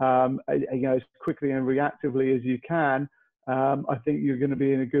you know, as quickly and reactively as you can, I think you're going to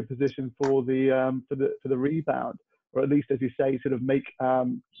be in a good position for the rebound, or at least, as you say, sort of make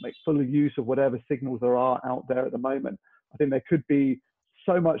full use of whatever signals there are out there at the moment. I think there could be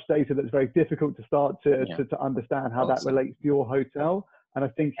so much data that's very difficult to start to understand how that relates to your hotel. And I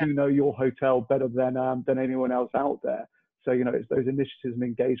think you know your hotel better than anyone else out there. So, you know, it's those initiatives and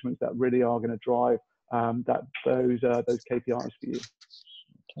engagements that really are going to drive those KPIs for you.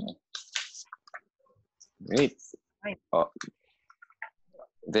 Okay. Great. Oh,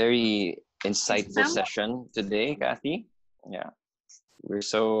 very insightful session today, Kathy. Yeah, we're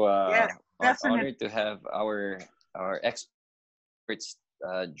so honored to have our experts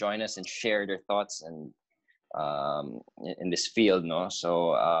join us and share their thoughts and in this field, no?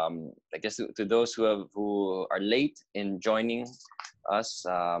 So I guess to those who are late in joining us,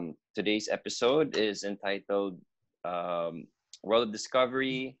 today's episode is entitled World of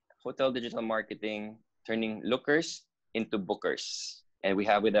Discovery, Hotel Digital Marketing, Turning Lookers into Bookers. And we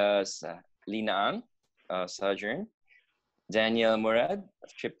have with us Lina Ang, Sojern, Daniel Murad of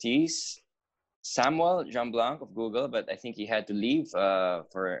Triptease, Samuel Jean Blanc of Google, but I think he had to leave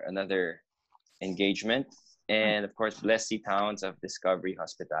for another engagement. And of course, Blessy Towns of Discovery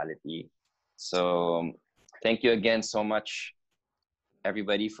Hospitality. So thank you again so much,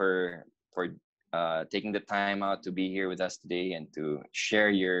 everybody, for taking the time out to be here with us today and to share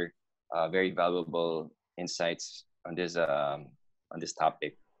your very valuable insights on this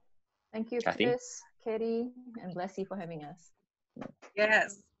topic. Thank you, Kathy? Chris, Katie, and Blessy for having us.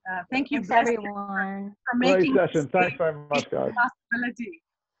 Yes. Thank you, Thanks, Blessy, everyone. for Great making session. Thanks very much, guys. possibility.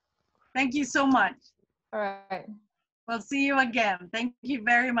 Thank you so much. All right. We'll see you again. Thank you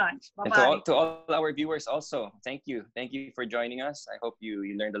very much. And Bye-bye. to all our viewers also, thank you for joining us. I hope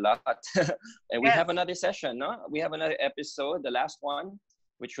you learned a lot. And we have another session, no? We have another episode, the last one,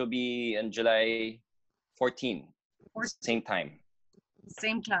 which will be on July 14. Same time.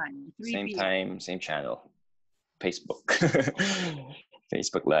 Same time. 3 Same p.m. time, same channel. Facebook.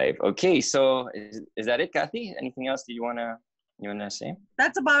 Facebook Live. Okay, so is that it, Kathy? Anything else that you wanna say?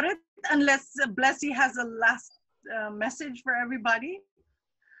 That's about it, unless Blessy has a last message for everybody.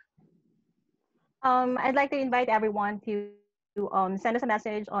 I'd like to invite everyone to send us a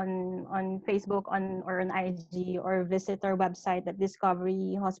message on Facebook or on IG, or visit our website at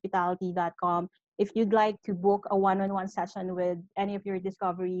discoveryhospitality.com if you'd like to book a one-on-one session with any of your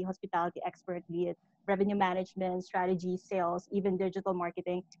Discovery Hospitality expert, be it revenue management, strategy, sales, even digital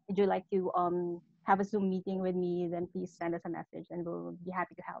marketing. Would you like to have a Zoom meeting with me, then please send us a message and we'll be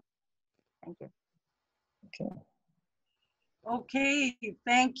happy to help. Thank you. Okay,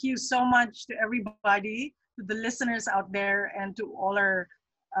 thank you so much to everybody, to the listeners out there, and to all our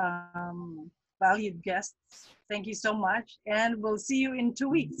valued guests. Thank you so much, and we'll see you in 2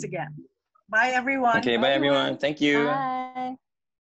 weeks again. Bye, everyone. Okay, bye everyone. Thank you. Bye.